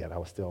saved yet. I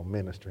was still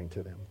ministering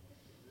to them.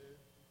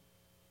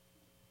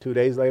 2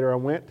 days later, I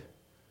went.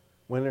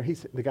 When there,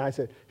 the guy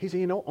said,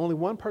 only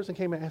one person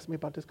came and asked me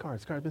about this car.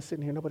 This car's been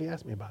sitting here. Nobody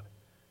asked me about it.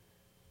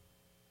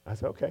 I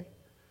said, okay.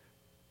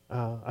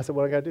 I said,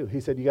 what I got to do?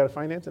 He said, you got to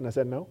finance it? And I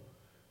said, no.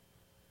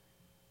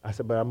 I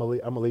said, but I'm going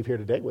to leave here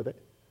today with it.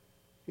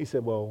 He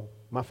said, well,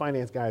 my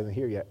finance guy isn't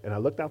here yet. And I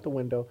looked out the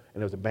window,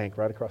 and there was a bank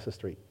right across the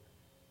street.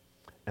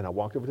 And I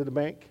walked over to the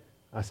bank.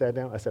 I sat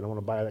down. I said, I want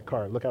to buy that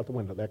car. Look out the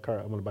window. That car,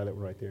 I'm going to buy that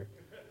one right there.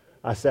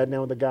 I sat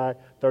down with the guy.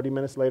 30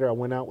 minutes later, I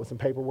went out with some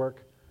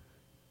paperwork.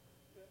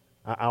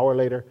 An hour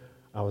later,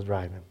 I was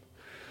driving.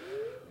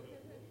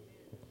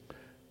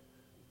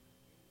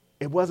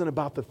 It wasn't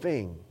about the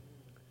thing.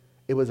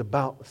 It was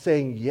about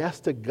saying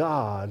yes to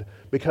God,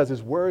 because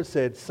his word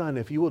said, son,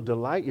 if you will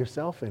delight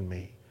yourself in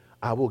me,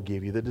 I will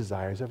give you the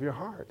desires of your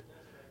heart.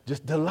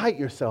 Just delight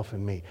yourself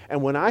in me.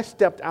 And when I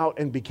stepped out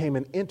and became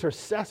an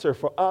intercessor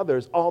for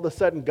others, all of a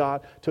sudden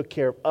God took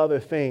care of other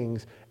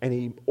things, and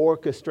he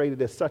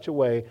orchestrated it such a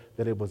way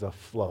that it was a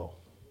flow.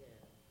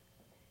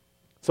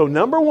 So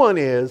number one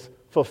is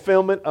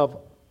fulfillment of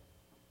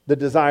the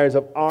desires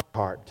of our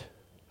heart.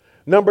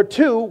 Number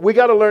two, we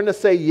got to learn to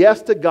say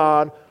yes to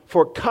God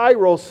for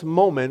kairos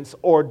moments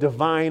or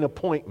divine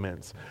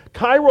appointments.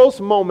 Kairos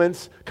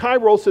moments,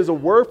 kairos is a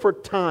word for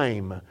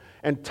time,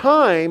 and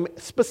time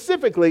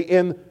specifically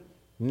in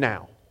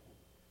now.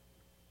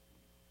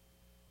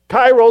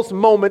 Kairos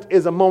moment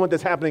is a moment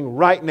that's happening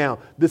right now.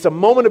 This is a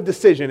moment of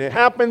decision. It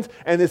happens,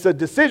 and it's a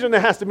decision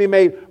that has to be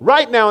made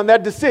right now, and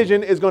that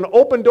decision is going to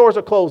open doors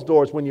or close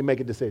doors when you make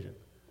a decision.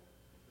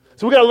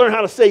 So we got to learn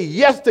how to say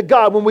yes to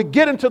God when we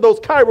get into those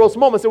kairos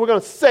moments, and we're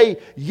going to say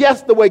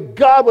yes the way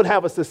God would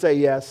have us to say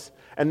yes,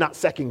 and not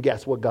second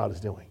guess what God is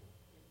doing.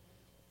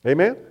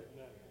 Amen?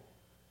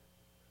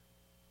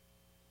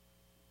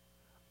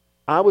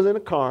 I was in a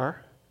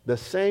car, the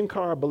same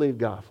car I believed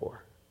God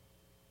for.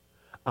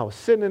 I was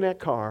sitting in that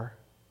car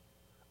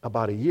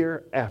about a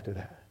year after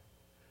that.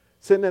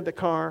 Sitting at the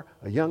car,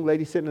 a young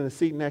lady sitting in the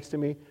seat next to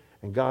me,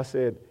 and God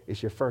said,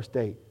 it's your first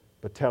date,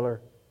 but tell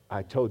her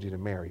I told you to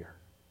marry her.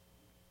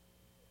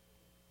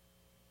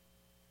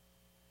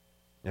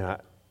 And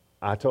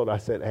I told her, I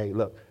said, hey,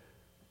 look,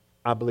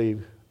 I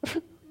believe.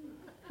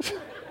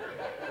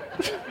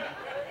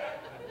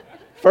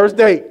 First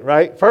date,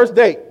 right? First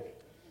date.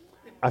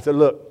 I said,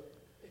 look,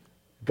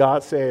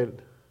 God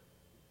said,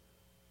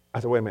 I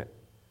said, wait a minute.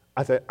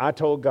 I said, I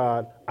told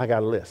God I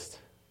got a list.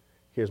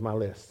 Here's my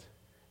list.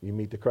 You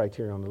meet the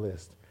criteria on the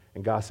list.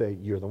 And God said,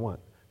 you're the one.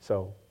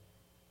 So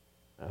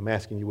I'm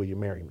asking you, will you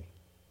marry me?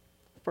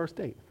 First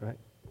date, right?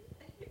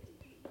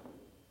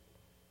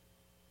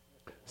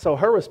 So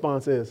her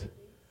response is,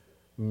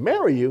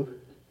 marry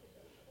you?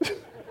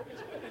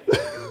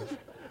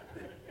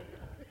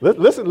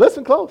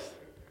 Listen close.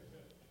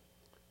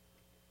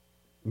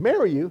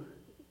 Marry you?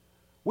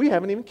 We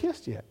haven't even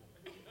kissed yet.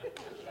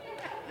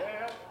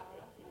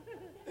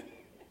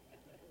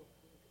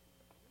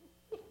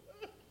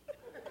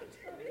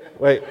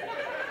 Wait.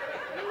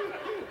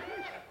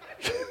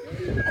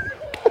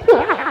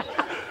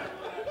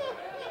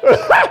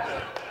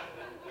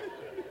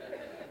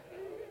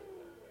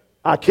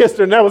 I kissed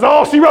her, and that was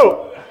all she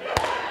wrote.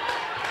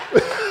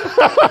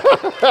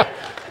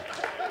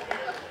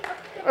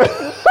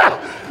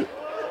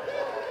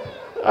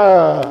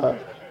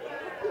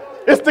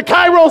 It's the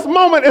kairos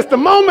moment. It's the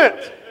moment.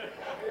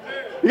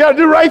 You got to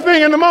do the right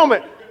thing in the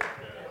moment.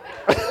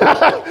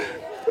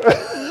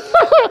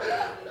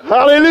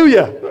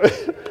 Hallelujah.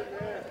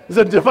 It's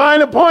a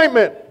divine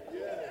appointment.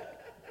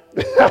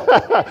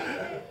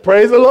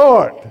 Praise the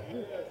Lord.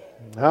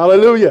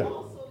 Hallelujah.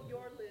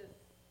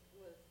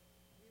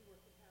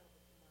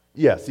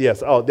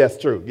 Yes. Oh, that's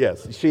true.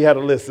 Yes. She had a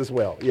list as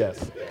well.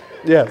 Yes.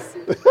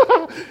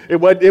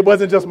 It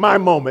wasn't just my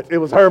moment. It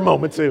was her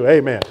moment too.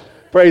 Amen.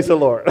 Praise the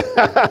Lord.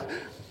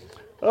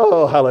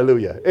 Oh,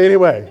 hallelujah.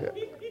 Anyway,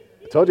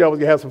 I told you I was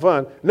going to have some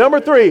fun. Number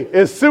 3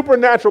 is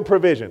supernatural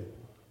provision.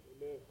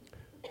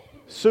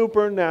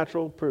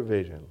 Supernatural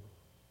provision.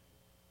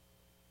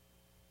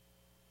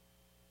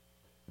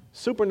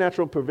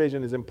 Supernatural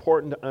provision is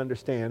important to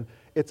understand.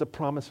 It's a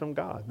promise from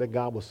God that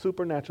God will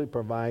supernaturally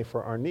provide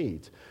for our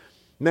needs.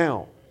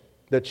 Now,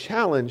 the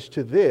challenge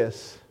to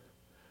this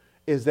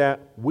is that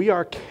we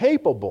are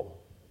capable,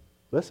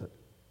 listen,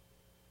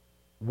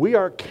 we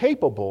are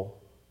capable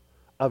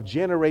of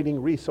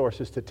generating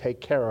resources to take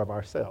care of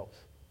ourselves.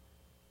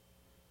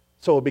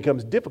 So it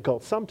becomes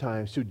difficult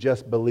sometimes to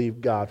just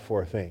believe God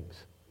for things.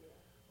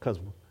 Because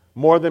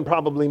more than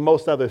probably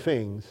most other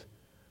things,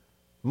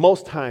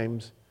 most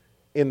times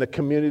in the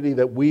community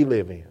that we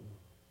live in,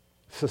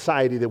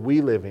 society that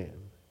we live in,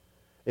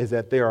 is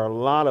that there are a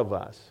lot of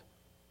us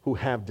who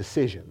have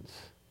decisions.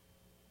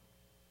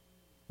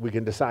 We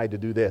can decide to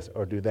do this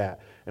or do that.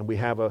 And we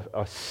have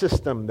a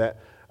system that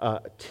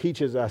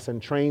teaches us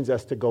and trains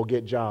us to go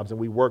get jobs, and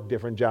we work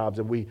different jobs,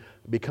 and we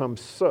become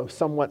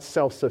somewhat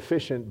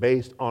self-sufficient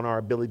based on our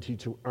ability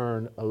to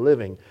earn a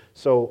living.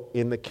 So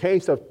in the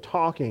case of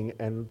talking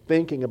and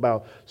thinking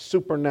about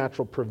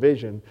supernatural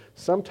provision,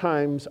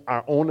 sometimes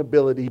our own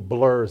ability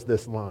blurs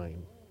this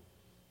line.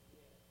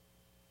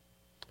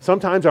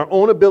 Sometimes our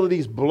own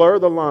abilities blur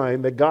the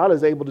line that God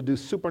is able to do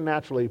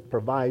supernaturally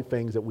provide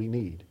things that we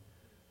need.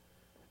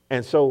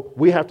 And so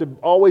we have to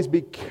always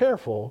be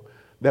careful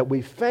that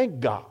we thank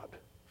God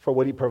for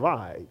what he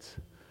provides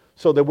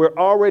so that we're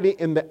already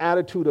in the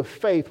attitude of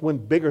faith when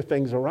bigger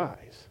things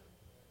arise.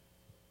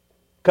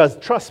 Because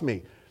trust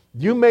me,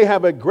 you may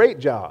have a great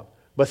job,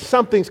 but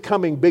something's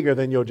coming bigger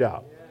than your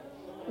job.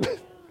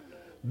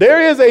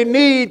 There is a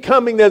need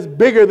coming that's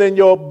bigger than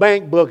your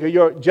bank book or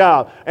your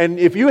job. And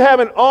if you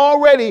haven't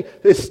already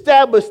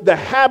established the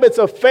habits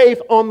of faith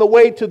on the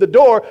way to the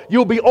door,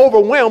 you'll be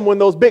overwhelmed when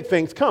those big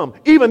things come,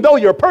 even though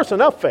you're a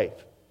person of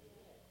faith.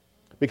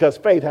 Because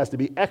faith has to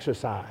be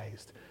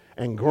exercised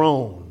and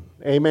grown.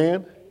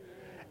 Amen?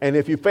 And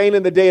if you faint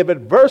in the day of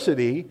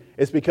adversity,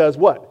 it's because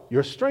what?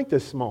 Your strength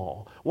is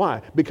small.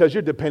 Why? Because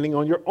you're depending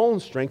on your own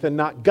strength and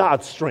not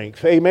God's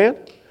strength. Amen?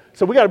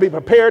 So we got to be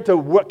prepared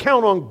to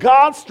count on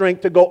God's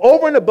strength to go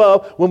over and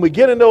above when we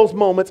get in those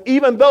moments,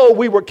 even though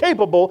we were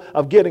capable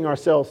of getting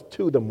ourselves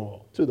to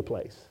the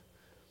place.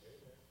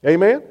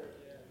 Amen?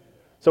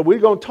 So we're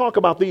going to talk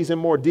about these in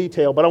more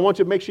detail, but I want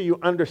you to make sure you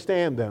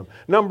understand them.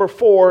 Number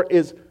 4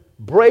 is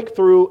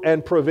breakthrough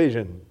and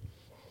provision.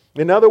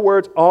 In other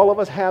words, all of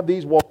us have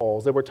these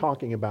walls that we're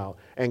talking about,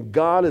 and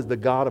God is the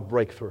God of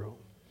breakthrough.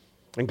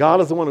 And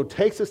God is the one who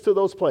takes us to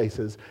those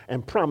places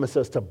and promises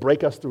us to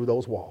break us through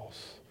those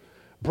walls.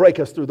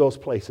 Break us through those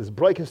places.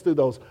 Break us through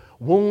those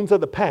wounds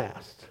of the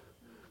past.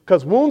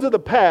 Because wounds of the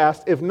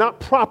past, if not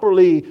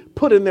properly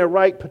put in their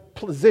right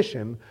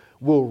position,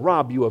 will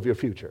rob you of your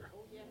future.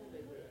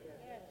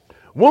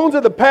 Wounds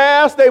of the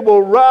past, they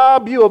will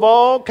rob you of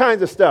all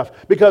kinds of stuff.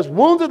 Because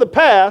wounds of the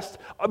past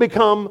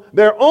become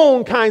their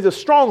own kinds of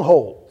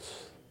strongholds.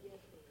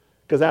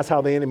 Because that's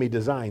how the enemy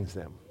designs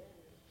them.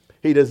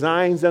 He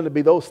designs them to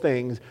be those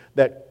things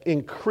that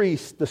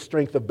increase the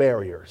strength of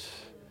barriers.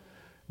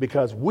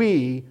 Because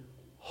we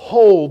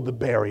hold the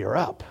barrier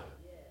up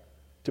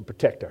to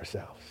protect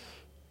ourselves.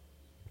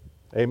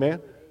 Amen?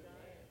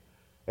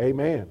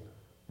 Amen.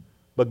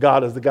 But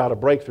God is the God of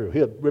breakthrough.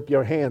 He'll rip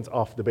your hands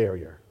off the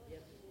barrier.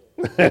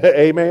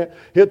 Amen.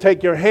 He'll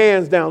take your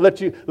hands down, let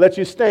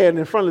you stand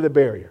in front of the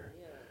barrier.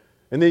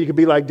 And then you can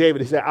be like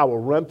David. He said, I will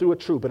run through a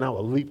troop and I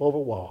will leap over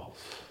walls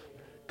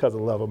because of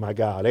the love of my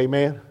God.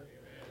 Amen.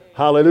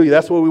 Hallelujah.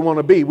 That's what we want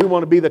to be. We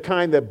want to be the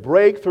kind that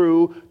break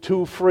through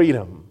to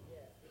freedom.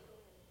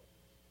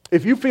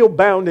 If you feel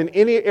bound in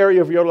any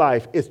area of your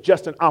life, it's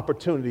just an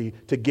opportunity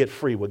to get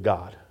free with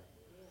God.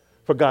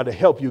 For God to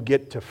help you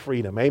get to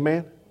freedom.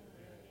 Amen?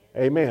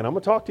 Amen. I'm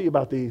going to talk to you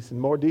about these in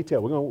more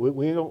detail. We're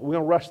going to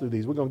rush through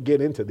these. We're going to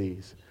get into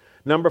these.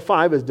 Number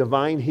 5 is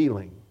divine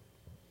healing.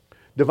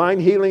 Divine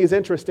healing is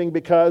interesting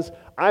because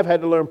I've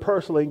had to learn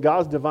personally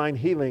God's divine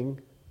healing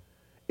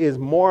is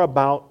more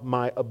about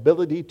my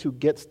ability to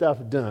get stuff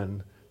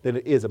done than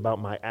it is about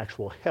my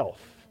actual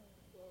health.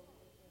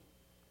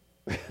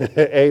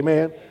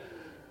 Amen.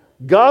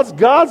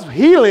 God's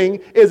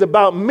healing is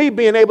about me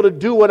being able to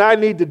do what I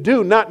need to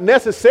do, not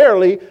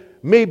necessarily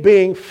me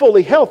being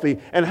fully healthy.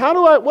 And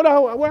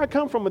where I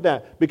come from with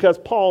that? Because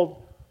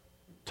Paul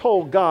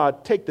told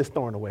God, take this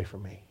thorn away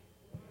from me.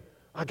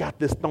 I got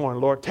this thorn,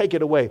 Lord, take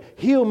it away.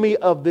 Heal me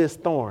of this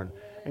thorn.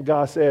 And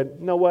God said,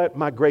 you know what?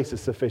 My grace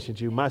is sufficient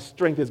to you. My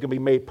strength is going to be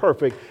made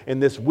perfect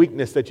in this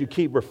weakness that you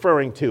keep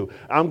referring to.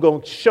 I'm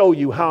going to show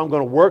you how I'm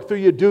going to work through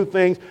you, do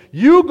things.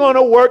 You're going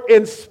to work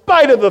in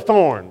spite of the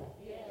thorn.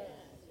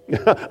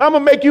 I'm going to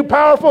make you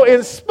powerful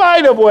in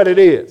spite of what it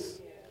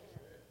is.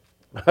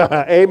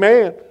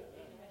 Amen.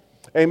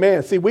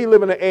 Amen. See, we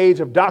live in an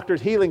age of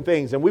doctors healing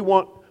things, and we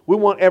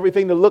want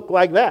everything to look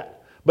like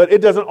that. But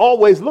it doesn't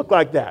always look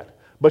like that.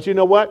 But you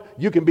know what?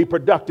 You can be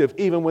productive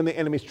even when the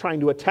enemy's trying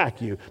to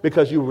attack you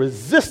because you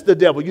resist the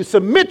devil. You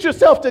submit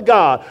yourself to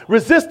God.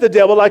 Resist the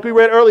devil like we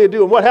read earlier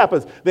do. And what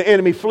happens? The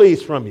enemy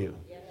flees from you.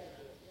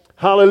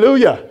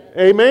 Hallelujah.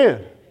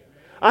 Amen.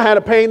 I had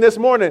a pain this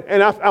morning,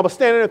 and I was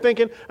standing there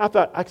thinking,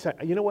 I said,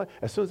 you know what?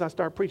 As soon as I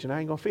start preaching, I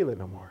ain't going to feel it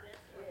no more.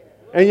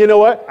 And you know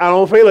what? I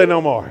don't feel it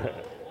no more.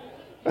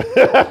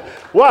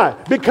 Why?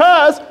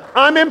 Because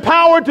I'm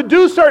empowered to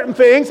do certain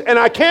things, and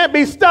I can't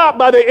be stopped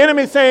by the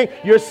enemy saying,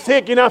 you're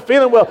sick, you're not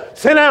feeling well,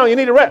 sit down, you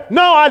need to rest.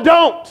 No, I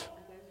don't.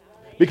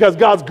 Because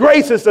God's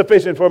grace is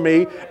sufficient for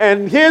me,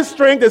 and His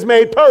strength is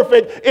made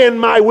perfect in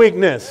my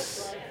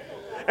weakness.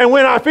 And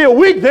when I feel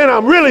weak, then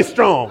I'm really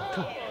strong.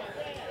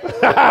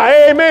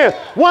 Amen.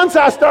 Once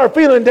I start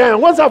feeling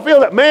down, once I feel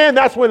that, man,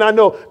 that's when I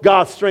know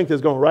God's strength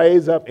is going to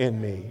raise up in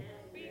me.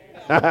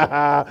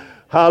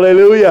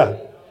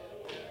 Hallelujah.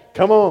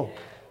 Come on.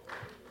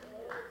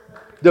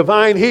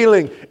 Divine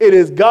healing. It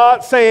is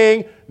God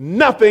saying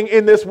nothing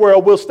in this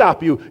world will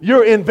stop you.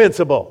 You're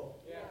invincible.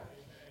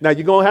 Now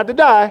you're going to have to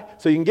die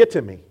so you can get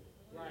to me.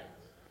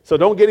 So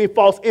don't get any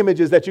false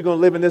images that you're going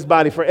to live in this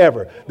body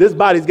forever. This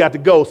body's got to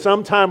go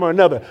sometime or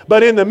another.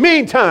 But in the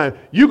meantime,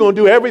 you're going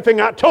to do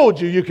everything I told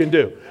you can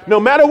do. No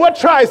matter what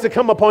tries to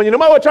come upon you, no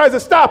matter what tries to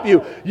stop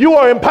you, you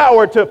are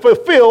empowered to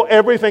fulfill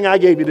everything I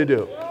gave you to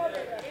do.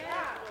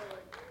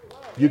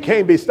 You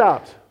can't be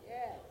stopped.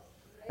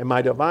 And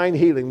my divine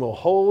healing will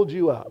hold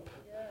you up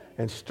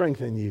and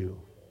strengthen you.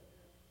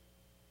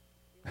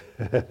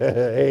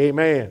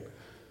 Amen.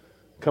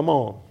 Come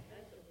on.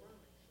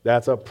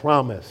 That's a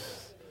promise.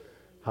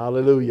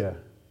 Hallelujah.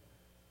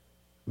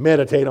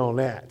 Meditate on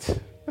that.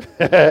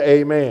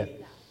 Amen.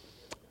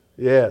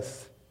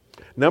 Yes.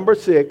 Number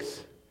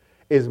 6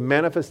 is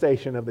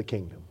manifestation of the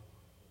kingdom.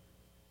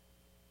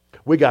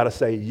 We got to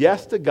say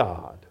yes to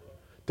God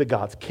to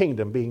God's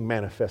kingdom being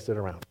manifested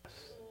around us.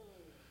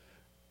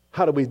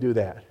 How do we do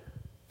that?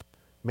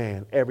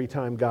 Man, every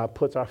time God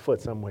puts our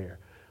foot somewhere,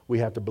 we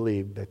have to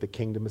believe that the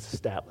kingdom is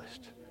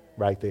established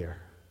right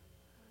there.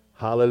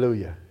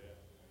 Hallelujah.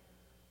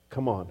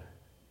 Come on.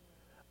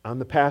 I'm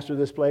the pastor of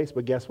this place,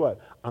 but guess what?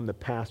 I'm the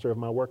pastor of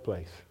my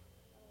workplace.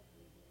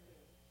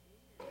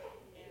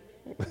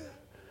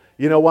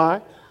 You know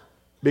why?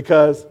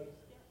 Because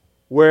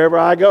wherever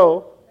I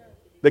go,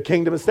 the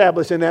kingdom is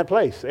established in that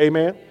place.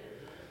 Amen?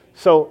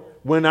 So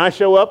when I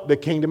show up, the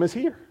kingdom is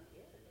here.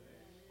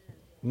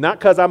 Not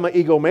because I'm an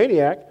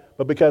egomaniac,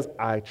 but because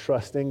I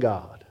trust in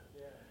God.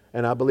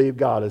 And I believe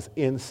God is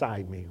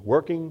inside me,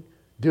 working,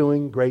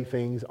 doing great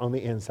things on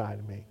the inside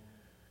of me.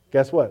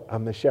 Guess what?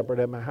 I'm the shepherd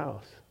at my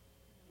house.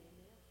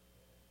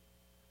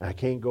 I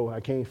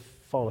can't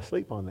fall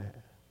asleep on that.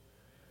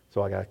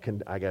 So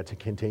I got to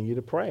continue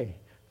to pray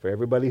for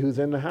everybody who's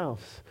in the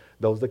house,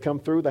 those that come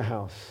through the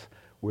house.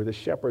 We're the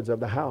shepherds of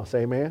the house.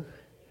 Amen?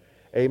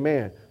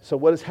 Amen. So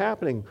what is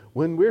happening?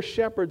 When we're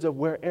shepherds of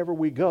wherever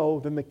we go,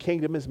 then the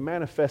kingdom is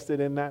manifested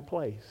in that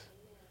place.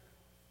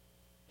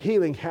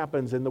 Healing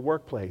happens in the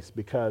workplace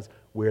because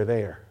we're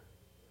there.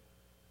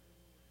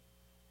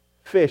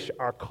 Fish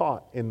are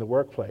caught in the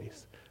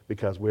workplace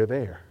because we're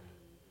there.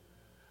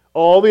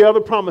 All the other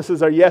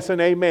promises are yes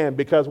and amen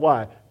because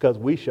why? Because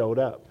we showed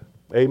up.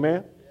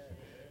 Amen?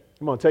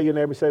 Come on, tell your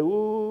neighbor, say,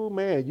 ooh,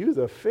 man, you's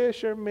a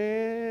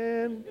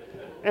fisherman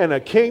and a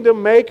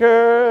kingdom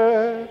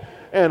maker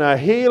and a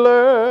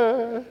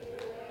healer.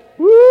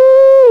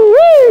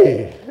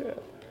 Woo-wee!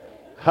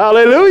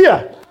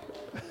 Hallelujah!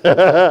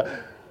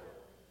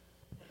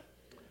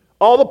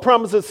 All the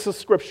promises of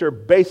Scripture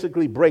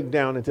basically break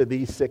down into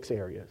these 6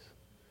 areas.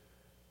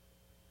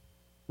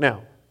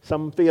 Now,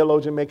 some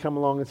theologian may come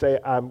along and say,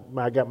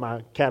 I got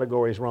my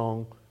categories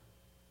wrong.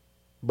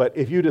 But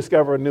if you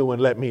discover a new one,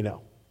 let me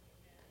know.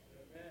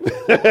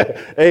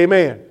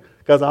 Amen.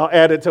 Because I'll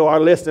add it to our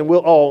list and we'll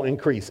all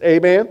increase.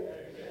 Amen.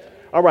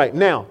 All right.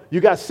 Now, you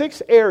got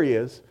 6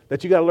 areas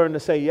that you got to learn to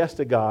say yes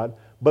to God.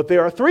 But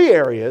there are 3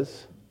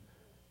 areas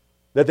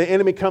that the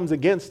enemy comes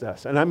against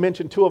us. And I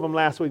mentioned 2 of them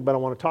last week, but I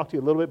want to talk to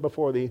you a little bit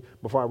before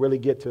I really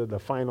get to the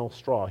final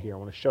straw here. I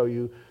want to show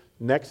you.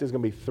 Next is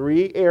going to be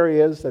 3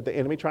 areas that the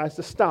enemy tries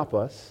to stop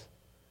us.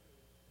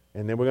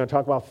 And then we're going to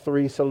talk about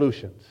 3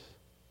 solutions.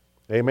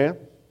 Amen?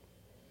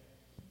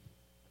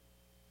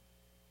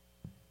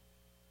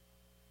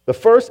 The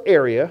first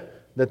area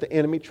that the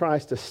enemy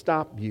tries to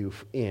stop you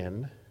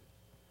in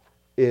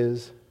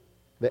is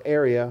the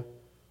area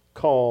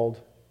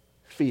called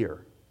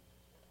fear.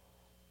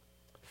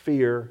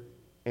 Fear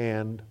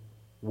and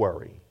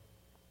worry.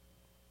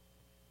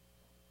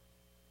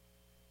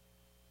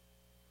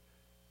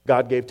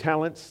 God gave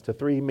talents to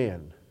 3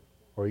 men,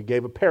 or he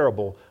gave a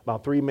parable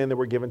about 3 men that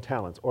were given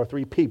talents, or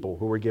 3 people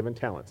who were given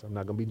talents. I'm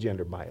not going to be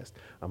gender biased.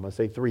 I'm going to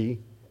say 3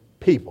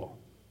 people.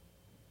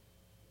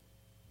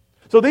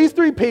 So these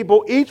 3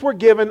 people, each were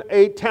given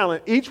a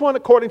talent, each one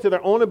according to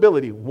their own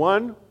ability.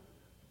 One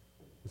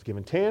was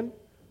given 10,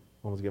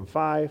 one was given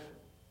 5.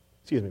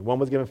 One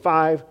was given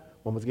 5,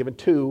 one was given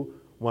 2,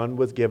 one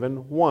was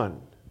given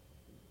 1.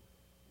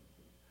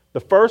 The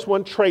first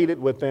one traded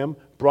with them,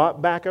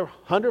 brought back a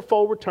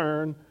 100-fold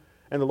return,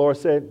 and the Lord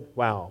said,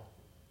 wow,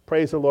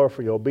 praise the Lord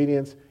for your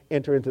obedience.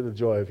 Enter into the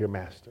joy of your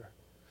master.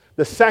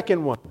 The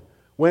second one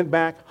went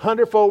back,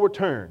 100-fold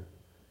return.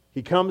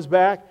 He comes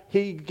back,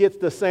 he gets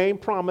the same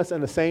promise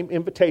and the same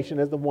invitation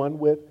as the one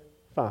with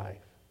 5.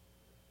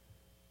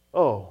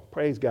 Oh,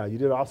 praise God, you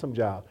did an awesome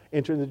job.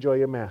 Enter into the joy of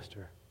your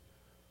master.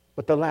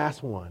 But the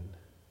last one,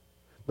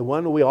 the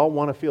one we all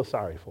want to feel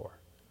sorry for,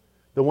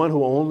 the one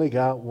who only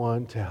got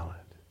 1 talent.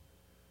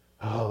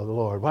 Oh,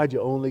 Lord, why'd you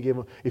only give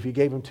him? If you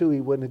gave him 2, he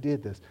wouldn't have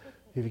did this.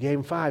 If you gave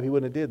him 5, he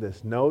wouldn't have did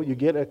this. No, you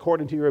get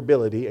according to your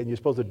ability, and you're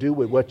supposed to do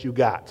with what you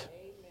got.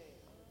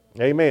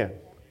 Amen.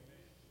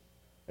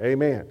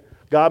 Amen.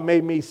 God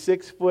made me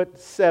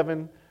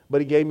 6'7",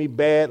 but he gave me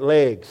bad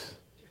legs.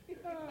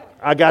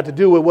 I got to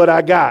do with what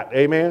I got.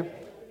 Amen.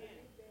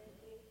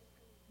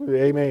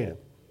 Amen.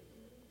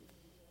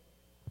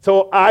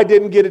 So I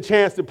didn't get a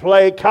chance to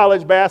play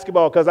college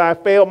basketball because I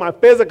failed my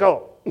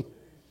physical.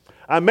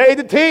 I made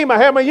the team, I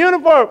had my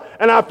uniform,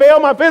 and I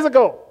failed my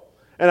physical.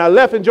 And I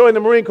left and joined the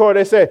Marine Corps.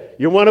 They said,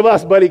 you're one of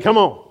us, buddy, come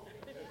on.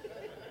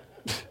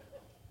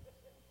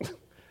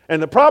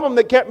 And the problem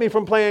that kept me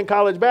from playing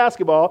college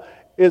basketball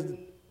is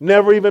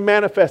never even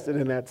manifested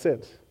in that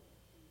sense.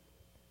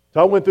 So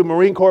I went through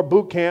Marine Corps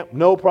boot camp,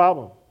 no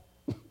problem.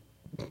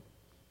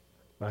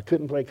 I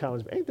couldn't play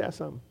college. Ain't that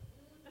something?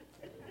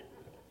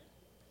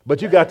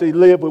 But you got to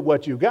live with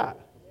what you got.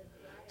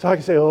 So I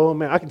can say, oh,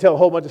 man, I can tell a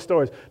whole bunch of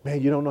stories.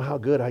 Man, you don't know how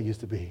good I used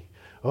to be.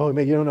 Oh,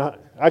 man, you don't know.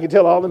 I can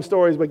tell all them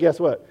stories, but guess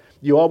what?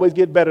 You always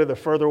get better the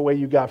further away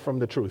you got from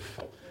the truth.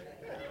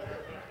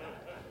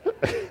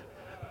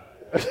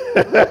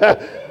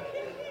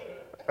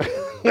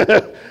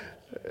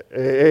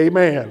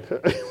 Amen.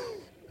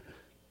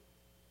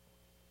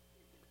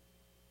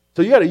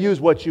 So you got to use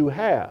what you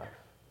have.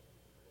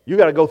 You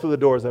got to go through the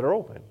doors that are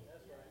open.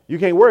 You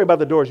can't worry about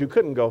the doors you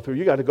couldn't go through.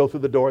 You got to go through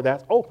the door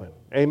that's open.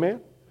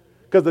 Amen?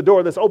 Because the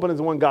door that's open is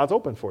the one God's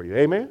opened for you.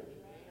 Amen?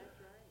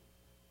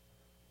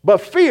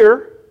 But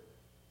fear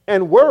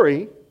and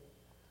worry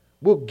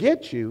will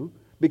get you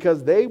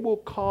because they will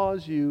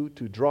cause you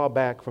to draw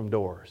back from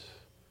doors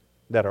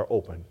that are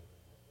open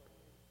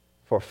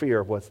for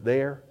fear of what's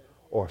there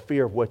or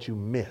fear of what you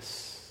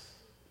miss.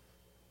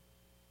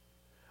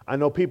 I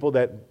know people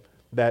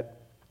that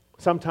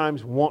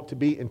sometimes want to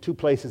be in two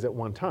places at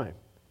one time.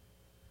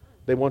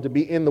 They want to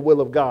be in the will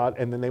of God,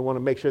 and then they want to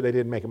make sure they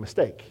didn't make a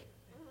mistake.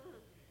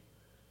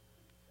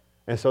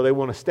 And so they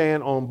want to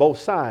stand on both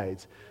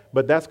sides.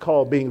 But that's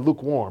called being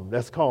lukewarm.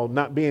 That's called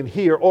not being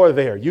here or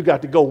there. You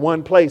got to go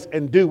one place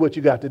and do what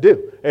you got to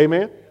do.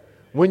 Amen?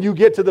 When you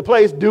get to the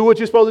place, do what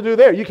you're supposed to do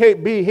there. You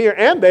can't be here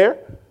and there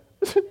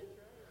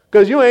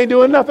because you ain't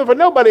doing nothing for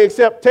nobody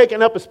except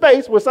taking up a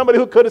space with somebody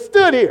who could have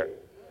stood here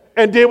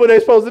and did what they're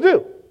supposed to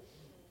do.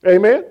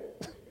 Amen?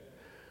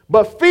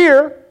 But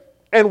fear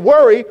and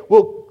worry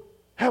will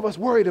have us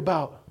worried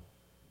about,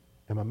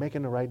 am I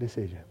making the right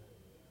decision?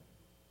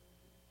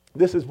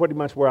 This is pretty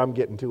much where I'm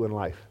getting to in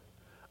life.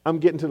 I'm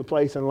getting to the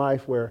place in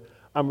life where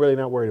I'm really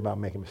not worried about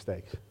making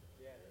mistakes.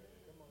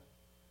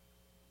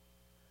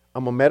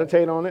 I'm going to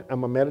meditate on it.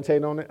 I'm going to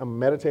meditate on it. I'm going to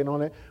meditate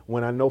on it.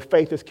 When I know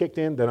faith is kicked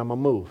in, then I'm going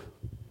to move.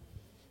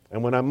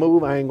 And when I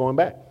move, I ain't going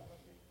back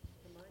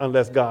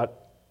unless God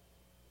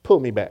pull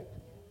me back.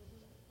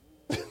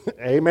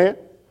 Amen.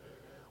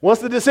 Once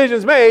the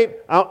decision's made,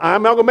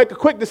 I'm not going to make a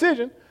quick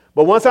decision.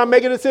 But once I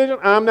make a decision,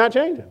 I'm not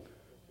changing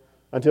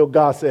until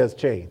God says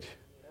change.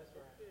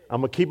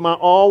 I'm going to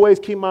always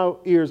keep my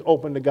ears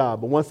open to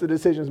God. But once the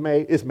decision's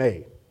made, it's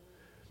made.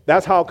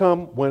 That's how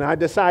come when I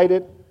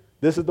decided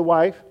this is the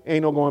wife,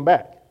 ain't no going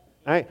back.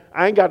 I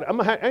ain't got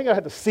to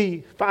have to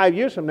see 5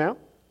 years from now.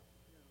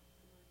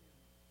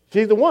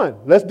 She's the one.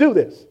 Let's do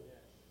this.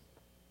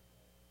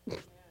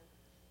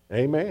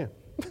 Amen.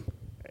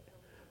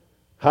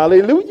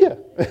 Hallelujah.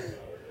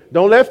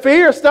 Don't let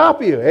fear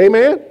stop you.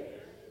 Amen.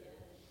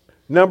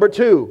 Number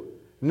 2,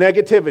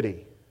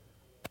 negativity.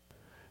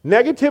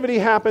 Negativity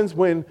happens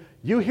when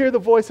you hear the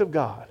voice of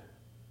God.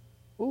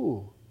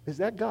 Ooh, is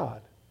that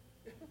God?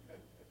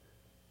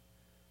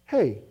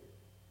 Hey,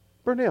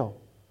 Burnell,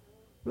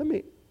 let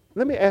me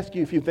ask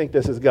you if you think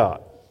this is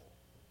God.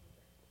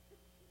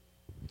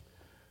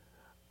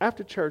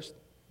 After church,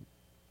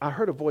 I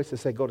heard a voice that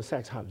said, go to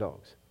Saks Hot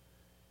Dogs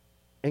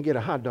and get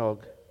a hot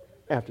dog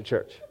after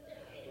church.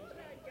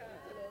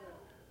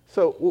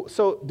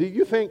 So do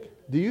you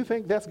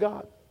think that's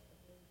God?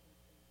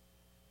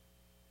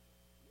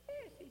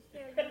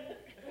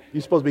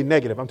 You're supposed to be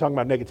negative. I'm talking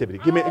about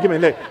negativity. Give me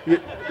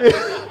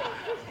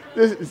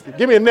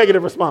a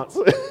negative response.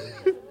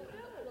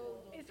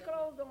 It's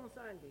closed on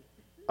Sunday.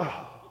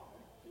 Oh.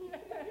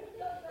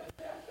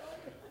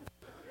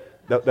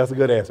 That's a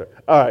good answer.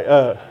 All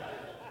right.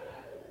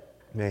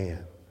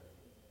 Man.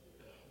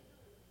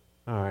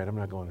 All right, I'm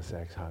not going to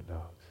Saks Hot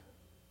Dogs.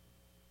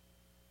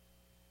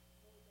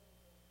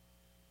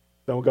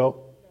 Don't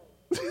go?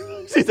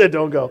 She said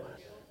don't go.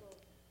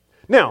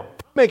 Now, I'm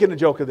making a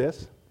joke of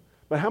this.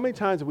 But how many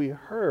times have we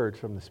heard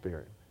from the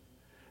Spirit?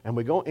 And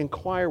we go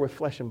inquire with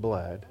flesh and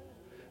blood.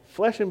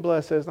 Flesh and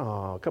blood says,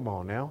 oh, come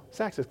on now.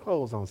 Saks is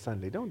closed on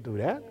Sunday. Don't do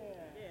that.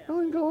 Don't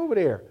even go over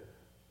there.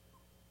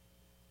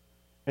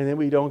 And then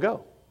we don't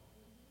go.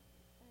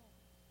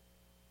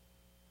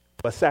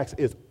 But Saks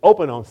is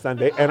open on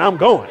Sunday, and I'm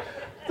going.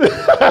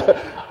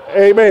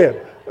 Amen.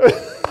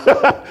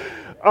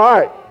 All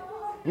right.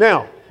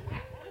 Now,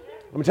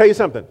 let me tell you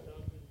something.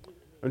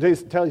 Tell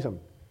you something.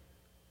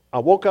 I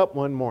woke up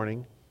one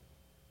morning.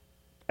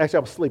 Actually,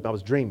 I was asleep. I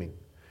was dreaming.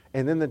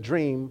 And in the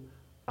dream,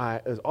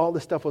 as all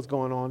this stuff was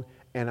going on,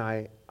 and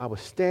I was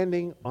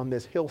standing on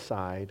this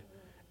hillside,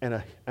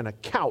 and a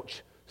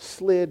couch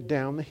slid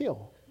down the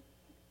hill.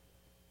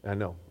 I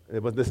know.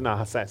 This is not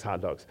Saks Hot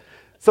Dogs.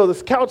 So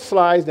this couch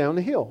slides down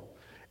the hill.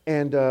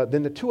 And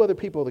then the 2 other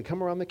people, they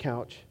come around the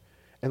couch,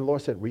 and the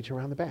Lord said, reach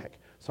around the back.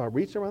 So I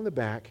reached around the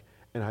back,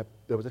 and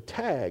there was a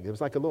tag. It was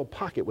like a little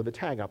pocket with a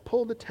tag. I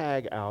pulled the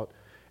tag out,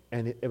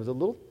 and it was a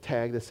little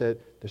tag that said,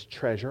 there's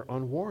treasure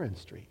on Warren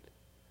Street.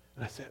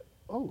 And I said,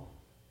 oh.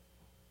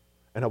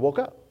 And I woke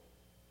up.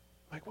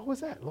 I'm like, what was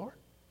that, Lord?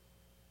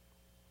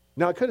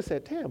 Now, I could have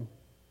said, Tim.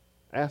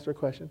 I asked her a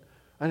question.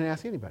 I didn't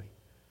ask anybody.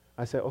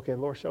 I said, okay,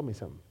 Lord, show me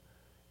something.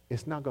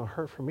 It's not going to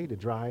hurt for me to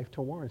drive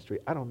to Warren Street.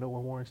 I don't know where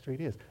Warren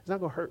Street is. It's not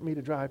going to hurt me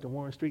to drive to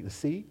Warren Street and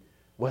see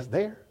what's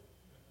there.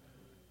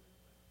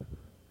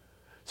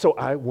 So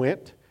I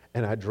went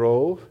and I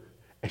drove,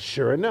 and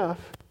sure enough,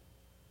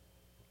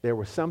 there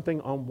was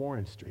something on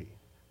Warren Street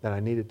that I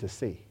needed to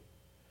see.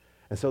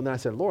 And so then I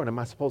said, Lord, am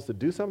I supposed to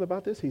do something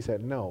about this? He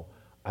said, no.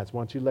 I just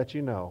want you to let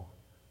you know,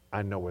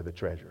 I know where the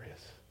treasure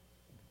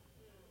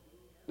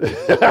is.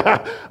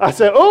 I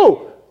said,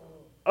 oh.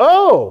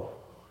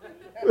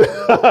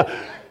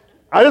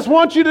 I just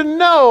want you to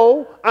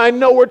know I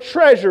know where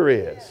treasure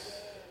is.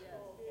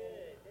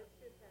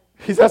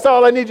 He said, that's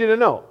all I need you to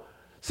know.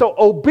 So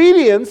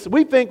obedience,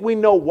 we think we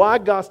know why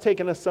God's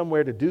taking us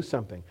somewhere to do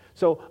something.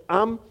 So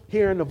I'm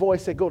hearing the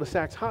voice say, go to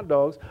Saks Hot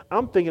Dogs.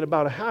 I'm thinking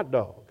about a hot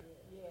dog.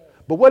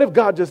 But what if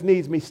God just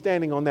needs me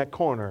standing on that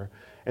corner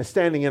and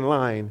standing in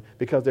line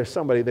because there's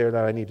somebody there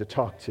that I need to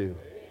talk to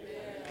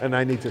and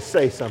I need to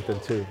say something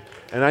to?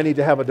 And I need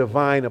to have a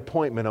divine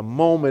appointment. A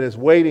moment is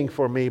waiting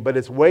for me, but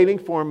it's waiting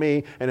for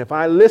me. And if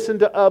I listen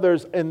to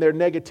others and their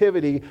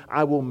negativity,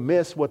 I will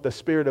miss what the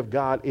Spirit of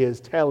God is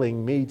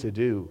telling me to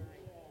do.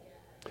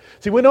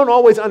 See, we don't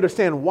always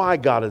understand why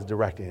God is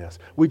directing us.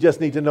 We just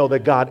need to know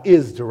that God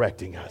is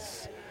directing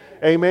us.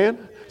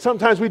 Amen?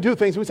 Sometimes we do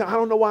things, we say, I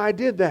don't know why I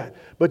did that.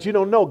 But you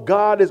don't know,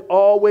 God is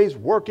always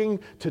working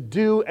to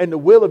do and the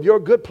will of your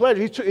good pleasure.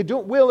 He's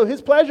doing will of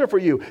his pleasure for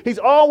you. He's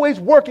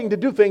always working to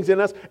do things in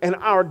us. And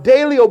our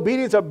daily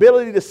obedience,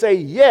 ability to say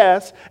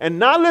yes and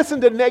not listen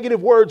to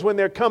negative words when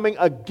they're coming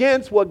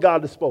against what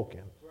God has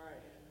spoken.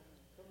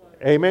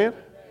 Amen?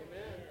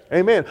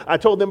 Amen. I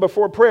told them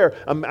before prayer,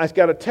 I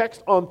got a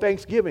text on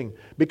Thanksgiving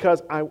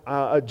because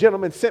a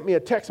gentleman sent me a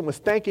text and was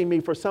thanking me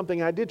for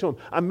something I did to him.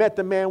 I met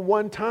the man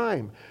one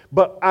time,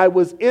 but I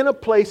was in a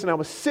place and I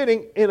was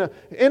sitting in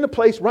a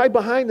place right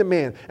behind the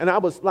man, and I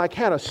was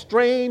had a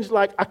strange,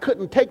 I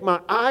couldn't take my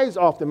eyes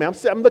off the man.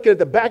 I'm looking at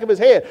the back of his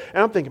head,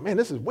 and I'm thinking, man,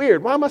 this is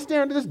weird. Why am I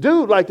staring at this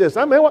dude like this?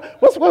 I mean,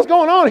 what's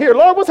going on here,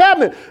 Lord? What's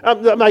happening?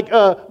 I'm like,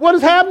 what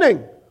is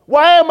happening?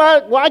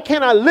 Why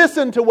can't I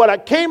listen to what I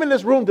came in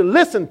this room to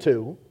listen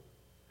to?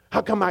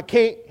 How come I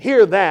can't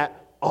hear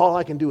that? All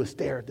I can do is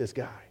stare at this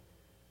guy.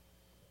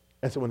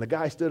 And so when the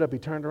guy stood up, he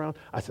turned around.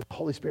 I said, the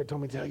Holy Spirit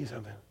told me to tell you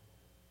something.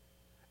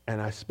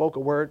 And I spoke a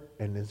word,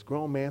 and this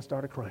grown man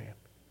started crying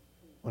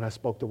when I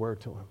spoke the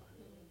word to him.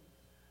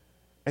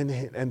 And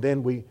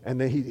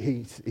then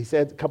he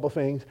said a couple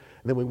things,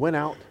 and then we went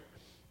out,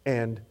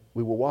 and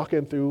we were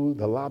walking through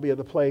the lobby of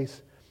the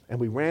place, and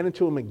we ran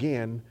into him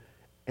again,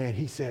 and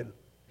he said,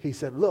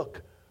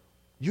 look,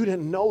 you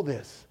didn't know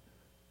this.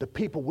 The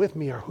people with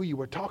me are who you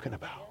were talking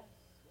about.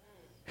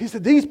 He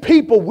said, these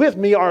people with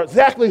me are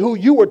exactly who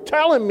you were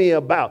telling me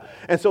about.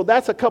 And so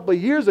that's a couple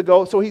of years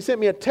ago. So he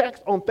sent me a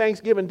text on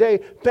Thanksgiving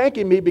Day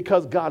thanking me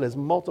because God has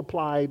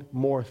multiplied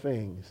more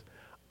things.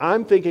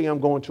 I'm thinking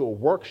I'm going to a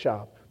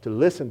workshop to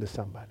listen to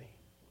somebody.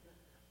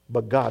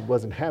 But God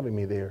wasn't having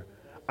me there.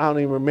 I don't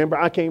even remember.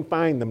 I can't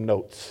find them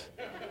notes.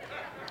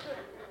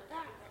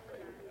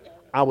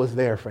 I was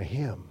there for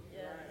him.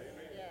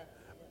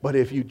 But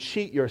if you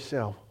cheat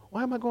yourself,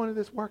 why am I going to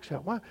this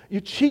workshop? Why?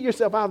 You cheat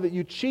yourself out of it.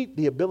 You cheat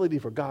the ability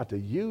for God to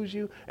use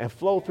you and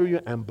flow through you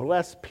and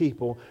bless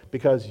people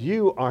because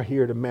you are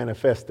here to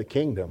manifest the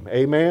kingdom.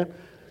 Amen?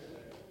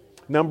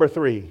 Number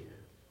three.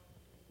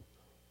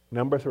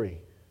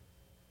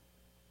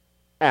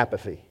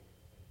 Apathy.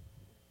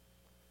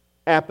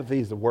 Apathy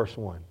is the worst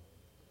one.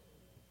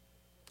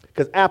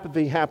 Because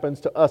apathy happens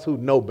to us who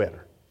know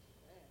better.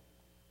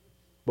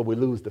 But we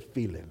lose the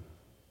feeling.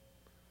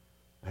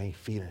 I ain't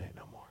feeling it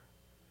no more.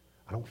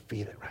 I don't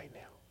feel it right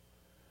now.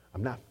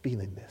 I'm not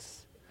feeling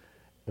this.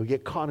 And we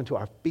get caught into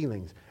our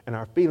feelings, and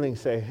our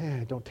feelings say,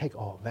 hey, don't take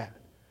all that.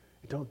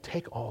 Don't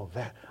take all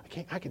that.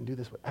 I can do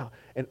this without.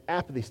 And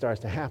apathy starts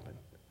to happen.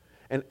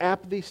 And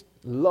apathy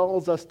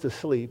lulls us to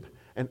sleep,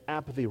 and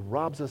apathy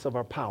robs us of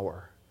our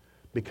power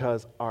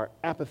because our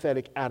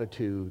apathetic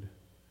attitude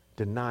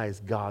denies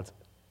God's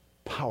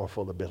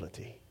powerful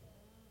ability.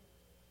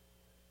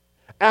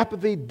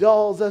 Apathy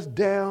dulls us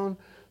down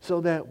so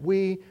that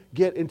we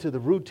get into the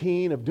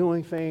routine of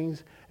doing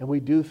things, and we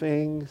do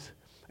things.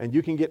 And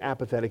you can get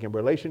apathetic in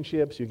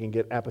relationships. You can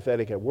get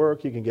apathetic at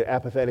work. You can get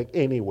apathetic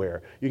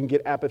anywhere. You can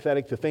get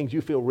apathetic to things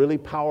you feel really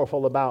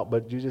powerful about,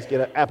 but you just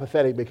get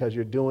apathetic because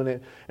you're doing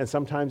it. And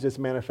sometimes it's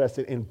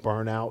manifested in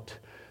burnout.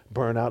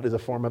 Burnout is a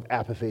form of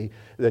apathy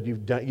that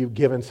you've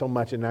given so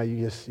much, and now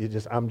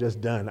I'm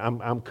just done.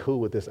 I'm cool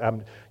with this.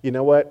 You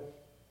know what?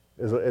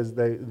 As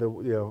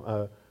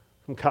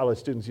some college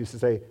students used to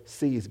say,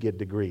 C's get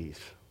degrees.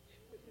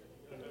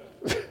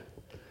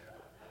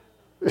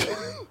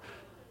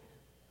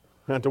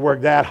 Not have to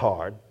work that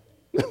hard.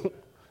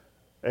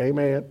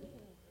 Amen.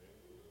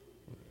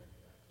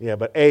 Yeah,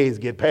 but A's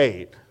get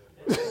paid.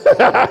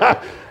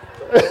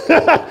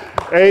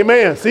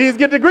 Amen. C's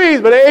get degrees,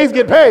 but A's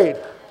get paid.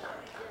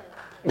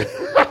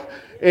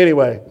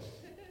 Anyway.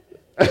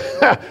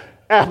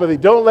 Apathy.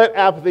 Don't let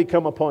apathy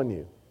come upon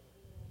you.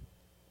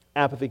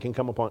 Apathy can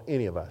come upon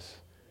any of us.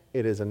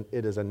 It is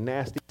a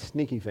nasty,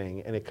 sneaky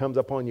thing, and it comes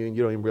upon you and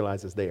you don't even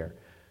realize it's there.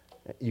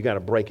 You got to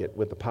break it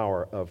with the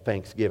power of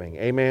thanksgiving.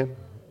 Amen?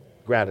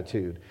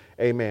 Gratitude.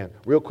 Amen.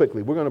 Real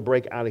quickly, we're going to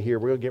break out of here.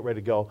 We're going to get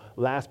ready to go.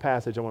 Last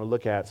passage I want to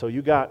look at. So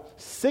you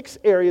got 6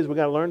 areas we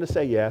got to learn to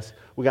say yes.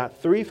 We got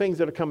 3 things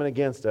that are coming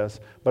against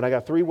us, but I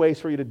got 3 ways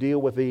for you to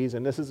deal with these.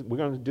 And we're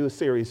going to do a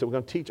series, so we're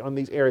going to teach on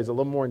these areas a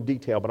little more in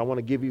detail, but I want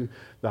to give you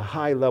the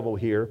high level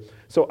here.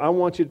 So I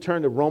want you to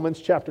turn to Romans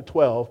chapter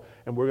 12,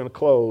 and we're going to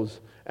close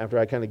after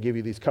I kind of give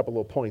you these couple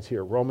of points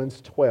here.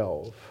 Romans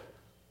 12.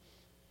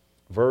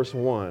 Verse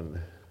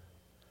 1.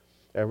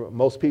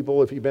 Most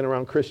people, if you've been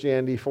around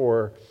Christianity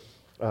for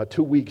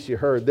 2 weeks, you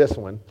heard this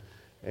one.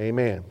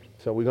 Amen.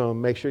 So we're going to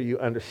make sure you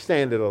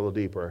understand it a little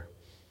deeper.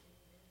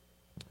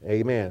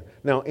 Amen.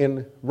 Now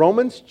in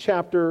Romans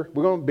chapter,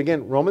 we're going to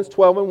begin Romans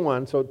 12 and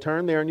 1, so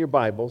turn there in your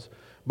Bibles.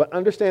 But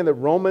understand that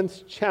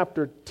Romans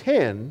chapter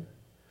 10,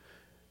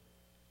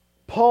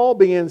 Paul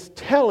begins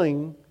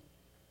telling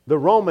the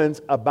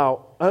Romans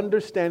about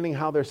understanding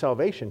how their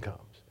salvation comes.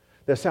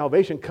 Their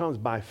salvation comes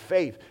by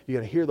faith. You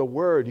got to hear the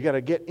word. You got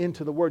to get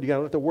into the word. You got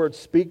to let the word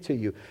speak to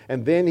you.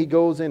 And then he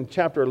goes in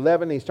chapter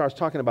 11, he starts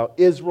talking about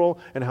Israel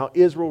and how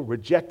Israel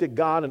rejected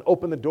God and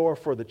opened the door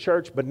for the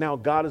church. But now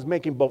God is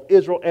making both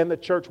Israel and the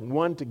church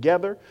one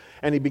together.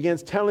 And he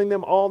begins telling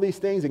them all these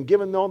things and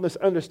giving them all this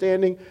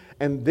understanding.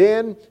 And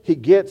then he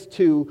gets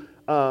to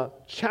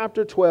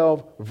chapter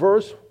 12,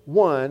 verse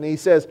 1. And he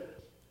says,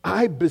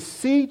 I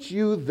beseech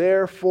you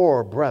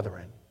therefore,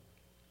 brethren.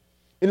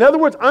 In other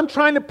words, I'm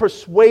trying to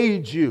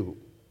persuade you.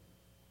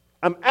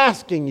 I'm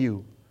asking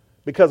you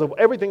because of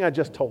everything I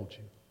just told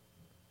you.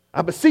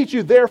 I beseech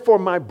you, therefore,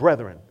 my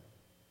brethren,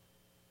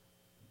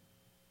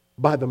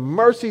 by the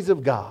mercies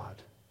of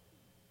God,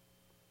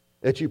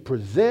 that you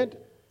present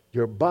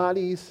your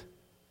bodies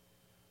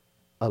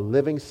a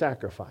living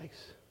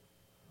sacrifice,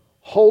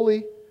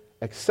 holy,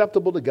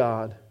 acceptable to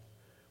God,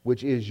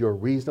 which is your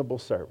reasonable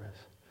service.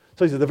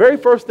 So he says, the very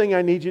first thing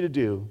I need you to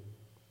do,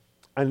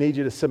 I need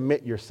you to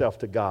submit yourself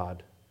to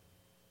God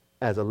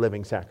as a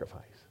living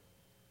sacrifice.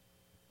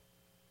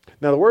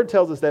 Now, the word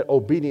tells us that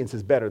obedience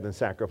is better than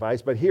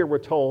sacrifice, but here we're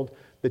told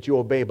that you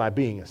obey by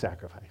being a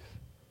sacrifice.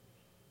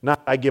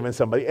 Not by giving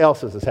somebody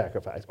else as a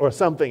sacrifice or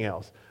something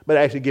else, but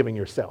actually giving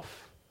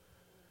yourself.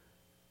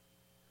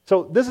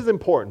 So this is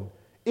important.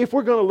 If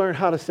we're going to learn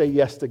how to say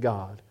yes to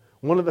God,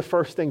 one of the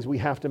first things we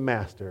have to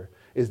master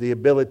is the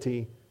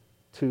ability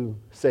to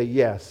say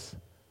yes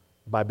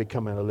by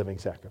becoming a living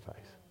sacrifice.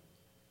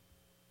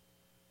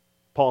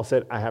 Paul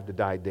said, I have to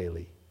die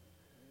daily.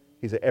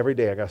 He said, every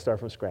day I got to start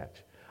from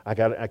scratch. I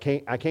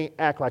can't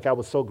act like I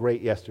was so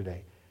great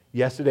yesterday.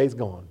 Yesterday's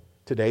gone.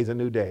 Today's a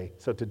new day.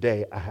 So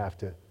today I have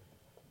to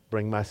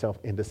bring myself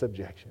into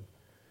subjection.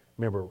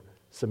 Remember,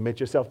 submit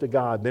yourself to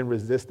God, then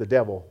resist the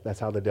devil. That's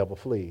how the devil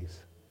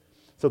flees.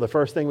 So the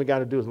first thing we got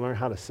to do is learn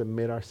how to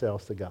submit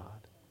ourselves to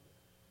God.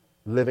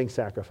 Living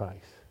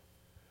sacrifice.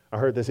 I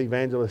heard this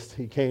evangelist,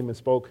 he came and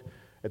spoke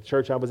at the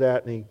church I was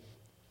at, and he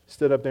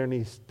stood up there and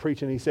he's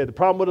preaching. He said, the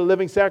problem with a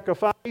living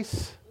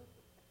sacrifice,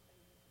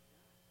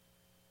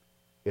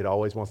 it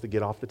always wants to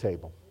get off the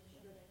table.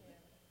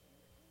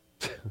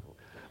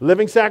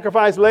 Living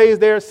sacrifice lays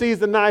there, sees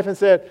the knife, and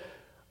said,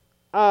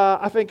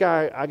 I think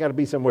I got to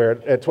be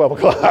somewhere at 12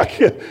 o'clock.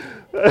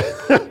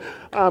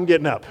 I'm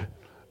getting up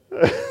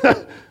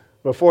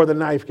before the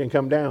knife can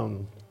come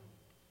down.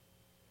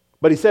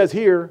 But he says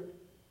here,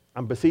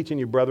 I'm beseeching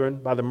you, brethren,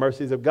 by the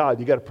mercies of God,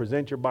 you got to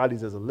present your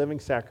bodies as a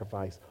living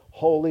sacrifice,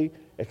 holy,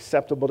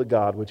 acceptable to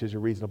God, which is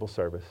your reasonable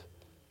service.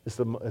 It's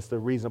the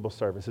reasonable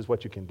service is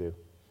what you can do.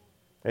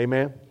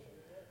 Amen?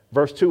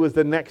 Verse 2 is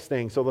the next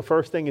thing. So the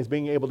first thing is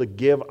being able to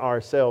give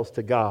ourselves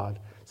to God,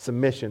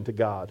 submission to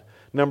God.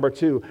 Number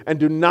 2, and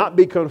do not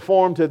be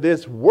conformed to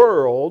this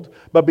world,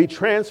 but be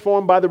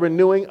transformed by the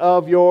renewing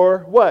of your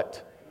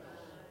what?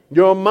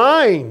 Your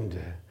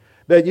mind,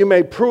 that you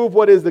may prove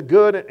what is the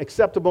good and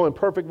acceptable and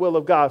perfect will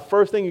of God.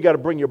 First thing, you got to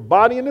bring your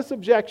body into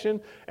subjection,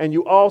 and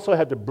you also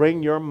have to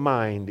bring your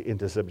mind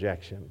into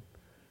subjection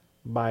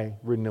by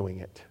renewing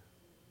it.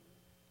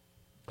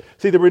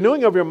 See, the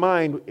renewing of your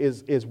mind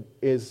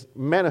is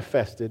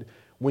manifested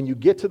when you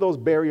get to those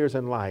barriers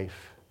in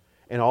life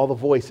and all the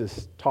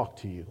voices talk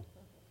to you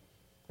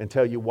and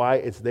tell you why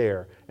it's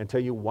there and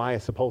tell you why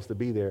it's supposed to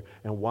be there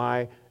and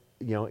why,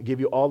 give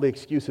you all the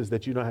excuses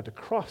that you don't have to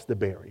cross the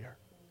barrier.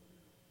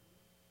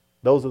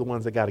 Those are the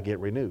ones that got to get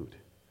renewed.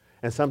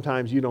 And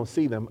sometimes you don't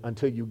see them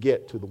until you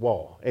get to the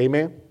wall.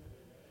 Amen?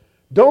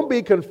 Don't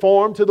be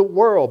conformed to the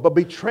world, but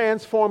be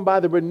transformed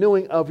by the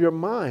renewing of your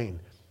mind.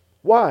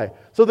 Why?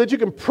 So that you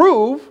can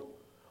prove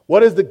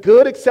what is the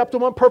good,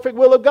 acceptable, and perfect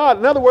will of God.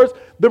 In other words,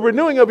 the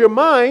renewing of your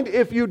mind,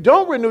 if you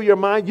don't renew your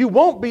mind, you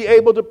won't be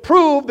able to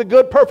prove the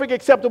good, perfect,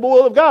 acceptable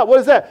will of God. What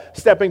is that?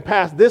 Stepping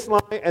past this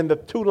line and the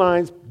 2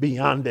 lines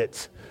beyond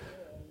it.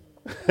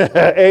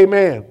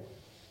 Amen.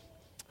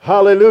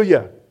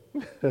 Hallelujah.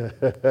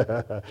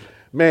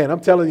 Man, I'm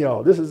telling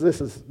y'all, this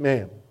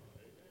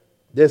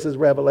is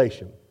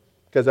revelation.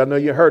 Because I know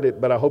you heard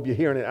it, but I hope you're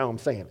hearing it how I'm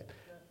saying it.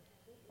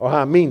 Or how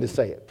I mean to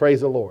say it.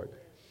 Praise the Lord.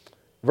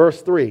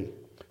 Verse 3.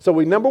 So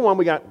number 1,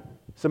 we got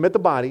submit the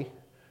body.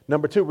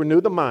 Number 2,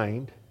 renew the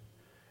mind.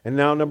 And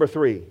now number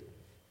 3.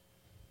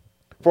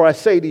 For I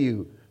say to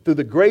you, through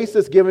the grace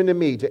that's given to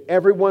me, to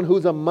everyone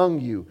who's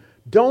among you,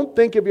 don't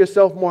think of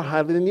yourself more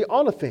highly than you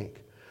ought to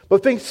think.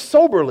 But think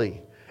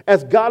soberly,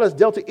 as God has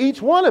dealt to each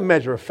one a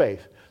measure of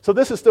faith. So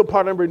this is still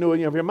part of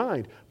renewing of your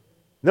mind.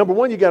 Number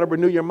 1, you got to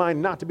renew your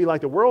mind not to be like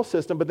the world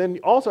system, but then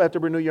you also have to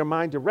renew your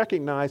mind to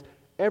recognize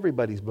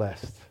everybody's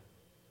blessed.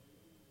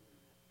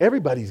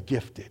 Everybody's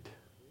gifted.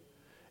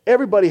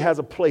 Everybody has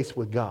a place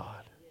with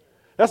God.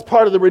 That's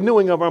part of the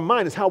renewing of our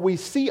mind, is how we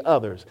see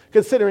others,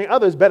 considering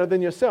others better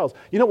than yourselves.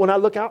 You know, when I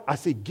look out, I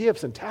see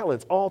gifts and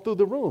talents all through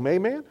the room.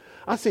 Amen.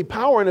 I see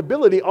power and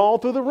ability all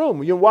through the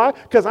room. You know why?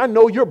 Because I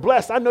know you're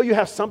blessed. I know you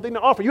have something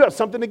to offer. You have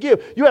something to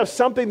give. You have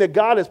something that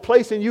God has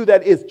placed in you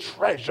that is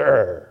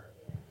treasure.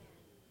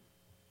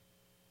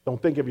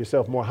 Don't think of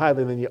yourself more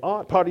highly than you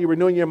ought. Part of you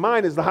renewing your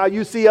mind is how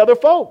you see other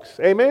folks.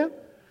 Amen.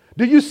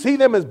 Do you see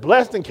them as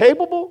blessed and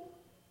capable?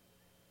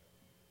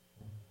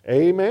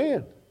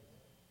 Amen.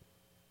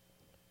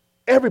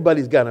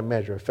 Everybody's got a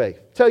measure of faith.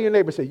 Tell your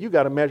neighbor, say, you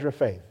got a measure of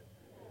faith.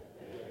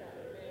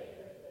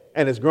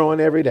 And it's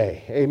growing every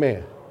day.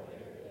 Amen.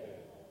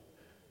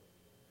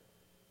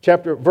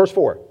 Verse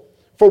 4.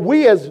 For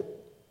we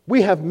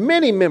have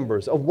many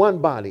members of one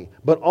body,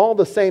 but all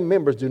the same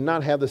members do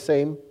not have the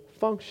same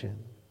function.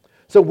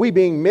 So we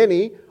being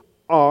many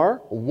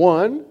are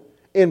one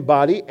in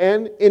body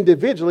and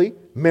individually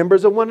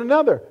members of one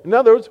another. In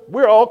other words,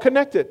 we're all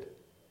connected.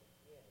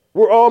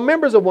 We're all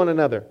members of one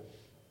another.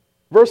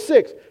 Verse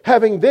 6,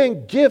 having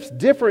then gifts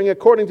differing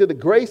according to the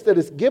grace that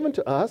is given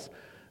to us,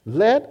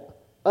 let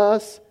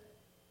us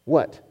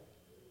what?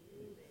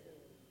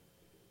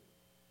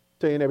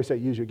 Tell your neighbor, say,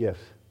 use your gifts.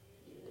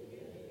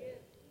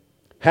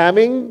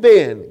 Having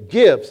then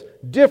gifts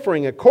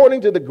differing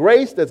according to the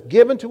grace that's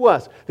given to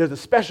us. There's a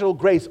special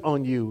grace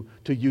on you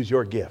to use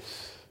your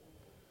gifts.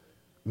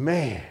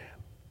 Man,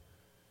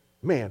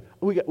 I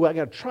got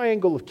a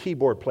triangle of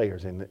keyboard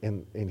players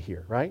in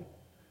here, right?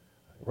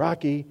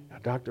 Rocky,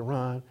 Dr.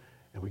 Ron,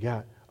 and we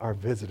got our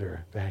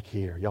visitor back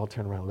here. Y'all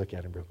turn around and look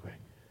at him real quick.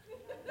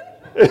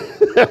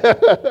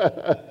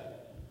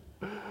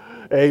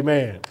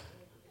 Amen.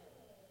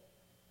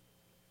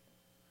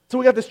 So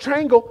we got this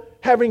triangle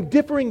having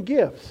differing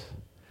gifts.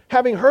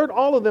 Having heard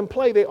all of them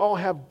play, they all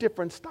have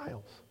different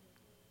styles.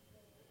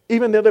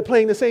 Even though they're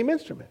playing the same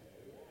instrument.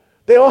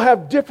 They all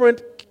have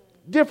different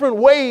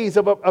ways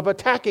of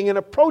attacking and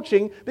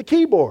approaching the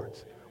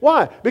keyboards.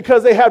 Why?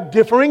 Because they have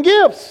differing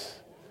gifts.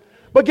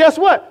 But guess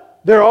what?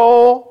 They're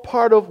all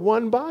part of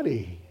one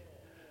body.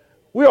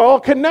 We're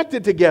all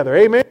connected together.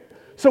 Amen.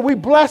 So we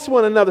bless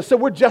one another. So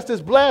we're just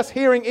as blessed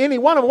hearing any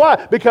one of them.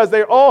 Why? Because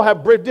they all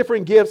have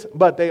different gifts,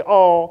 but they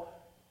all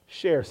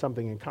share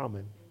something in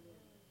common.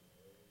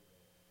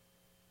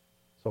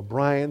 So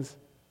Brian's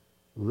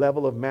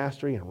level of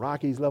mastery and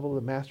Rocky's level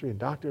of mastery and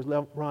Dr.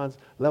 Ron's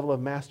level of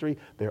mastery,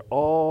 they're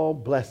all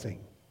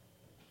blessing.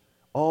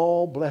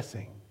 All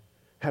blessing.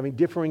 Having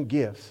differing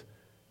gifts,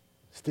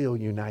 still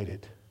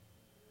united.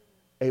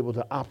 Able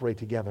to operate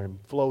together and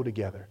flow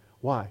together.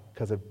 Why?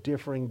 Because of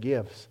differing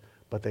gifts,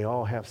 but they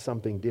all have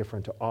something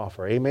different to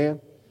offer.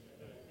 Amen?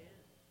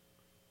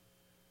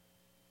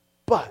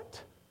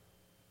 But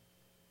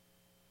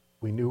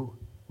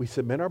we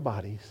submit our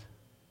bodies,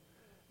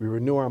 we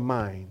renew our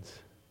minds,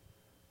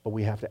 but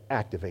we have to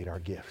activate our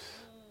gifts.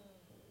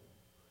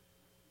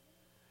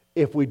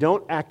 If we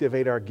don't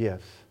activate our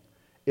gifts,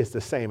 it's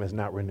the same as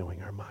not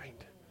renewing our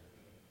mind.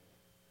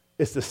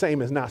 It's the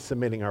same as not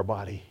submitting our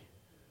body.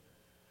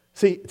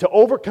 See, to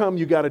overcome,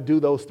 you got to do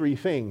those three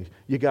things.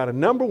 You got to,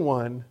 number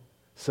one,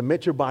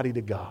 submit your body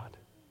to God.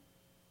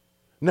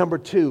 Number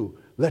two,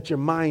 let your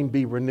mind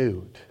be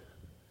renewed.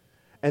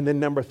 And then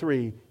number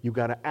three, you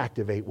got to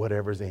activate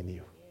whatever's in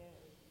you.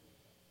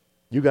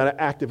 You got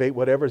to activate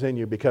whatever's in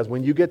you, because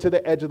when you get to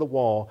the edge of the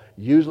wall,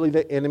 usually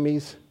the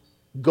enemy's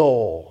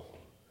goal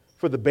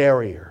for the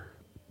barrier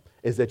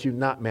is that you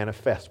not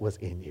manifest what's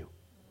in you.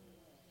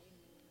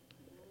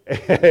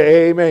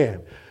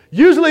 Amen.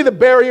 Usually the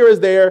barrier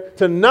is there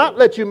to not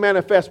let you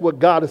manifest what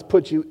God has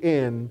put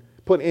in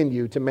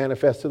you to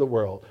manifest to the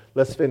world.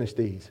 Let's finish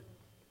these.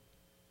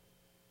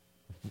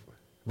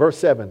 Verse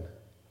 7.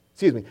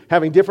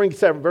 Having differing,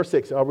 verse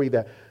 6, I'll read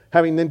that.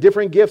 Having then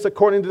differing gifts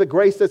according to the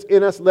grace that's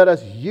in us, let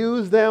us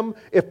use them.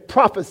 If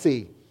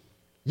prophecy,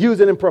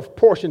 use it in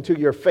proportion to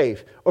your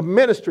faith. Or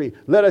ministry,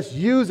 let us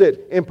use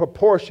it in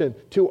proportion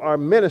to our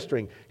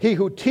ministering. He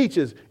who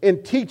teaches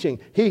in teaching,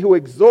 he who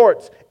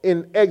exhorts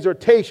in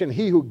exhortation,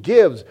 he who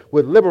gives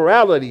with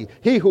liberality,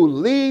 he who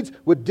leads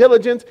with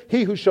diligence,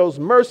 he who shows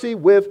mercy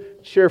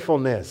with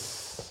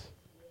cheerfulness.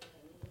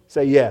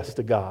 Say yes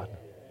to God.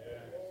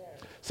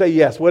 Say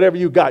yes. Whatever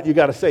you got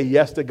to say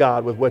yes to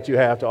God with what you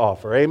have to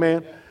offer.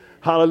 Amen.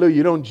 Hallelujah.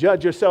 You don't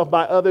judge yourself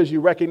by others.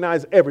 You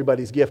recognize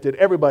everybody's gifted.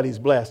 Everybody's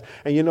blessed.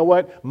 And you know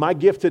what? My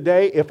gift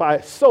today, if I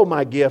sow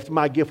my gift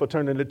will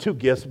turn into 2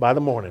 gifts by the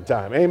morning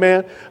time.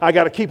 Amen. I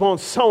got to keep on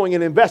sowing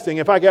and investing.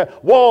 If I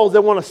got walls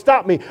that want to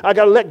stop me, I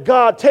got to let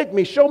God take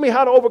me. Show me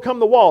how to overcome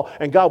the wall.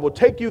 And God will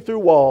take you through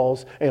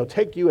walls, and He'll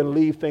take you and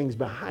leave things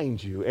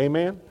behind you.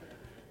 Amen.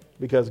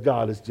 Because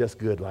God is just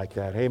good like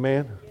that.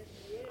 Amen.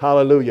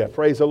 Hallelujah.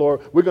 Praise the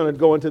Lord. We're going to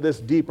go into this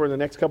deeper in the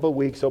next couple of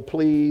weeks. So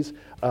please,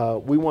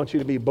 we want you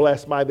to be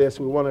blessed by this.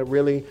 We want to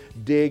really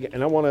dig,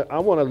 and I want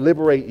to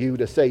liberate you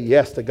to say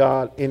yes to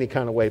God any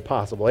kind of way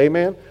possible.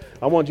 Amen.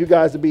 I want you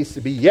guys to be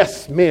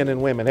yes men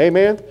and women.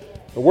 Amen.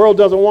 The world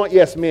doesn't want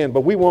yes men,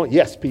 but we want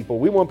yes people.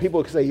 We want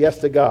people to say yes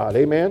to God.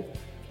 Amen.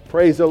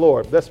 Praise the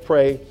Lord. Let's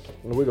pray,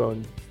 and we're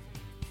going to,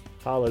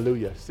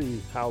 hallelujah, see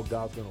how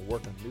God's going to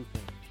work a new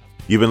thing.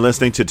 You've been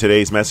listening to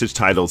today's message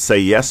titled Say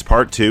Yes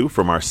Part 2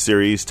 from our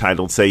series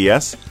titled Say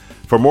Yes.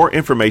 For more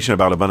information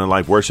about Abundant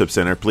Life Worship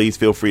Center, please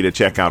feel free to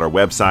check out our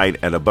website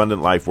at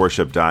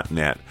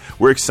abundantlifeworship.net.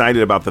 We're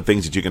excited about the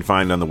things that you can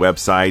find on the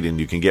website, and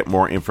you can get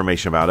more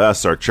information about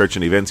us, our church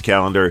and events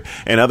calendar,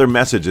 and other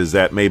messages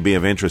that may be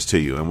of interest to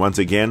you. And once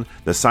again,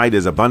 the site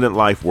is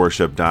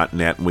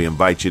abundantlifeworship.net, and we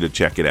invite you to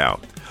check it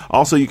out.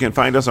 Also, you can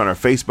find us on our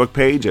Facebook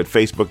page at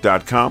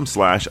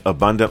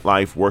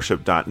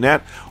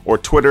facebook.com/abundantlifeworship.net or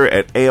Twitter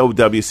at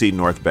AOWC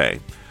North Bay.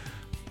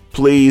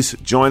 Please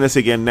join us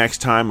again next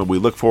time, and we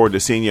look forward to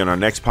seeing you on our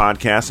next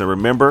podcast. And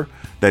remember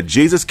that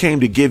Jesus came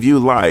to give you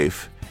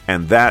life,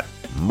 and that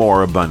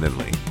more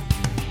abundantly.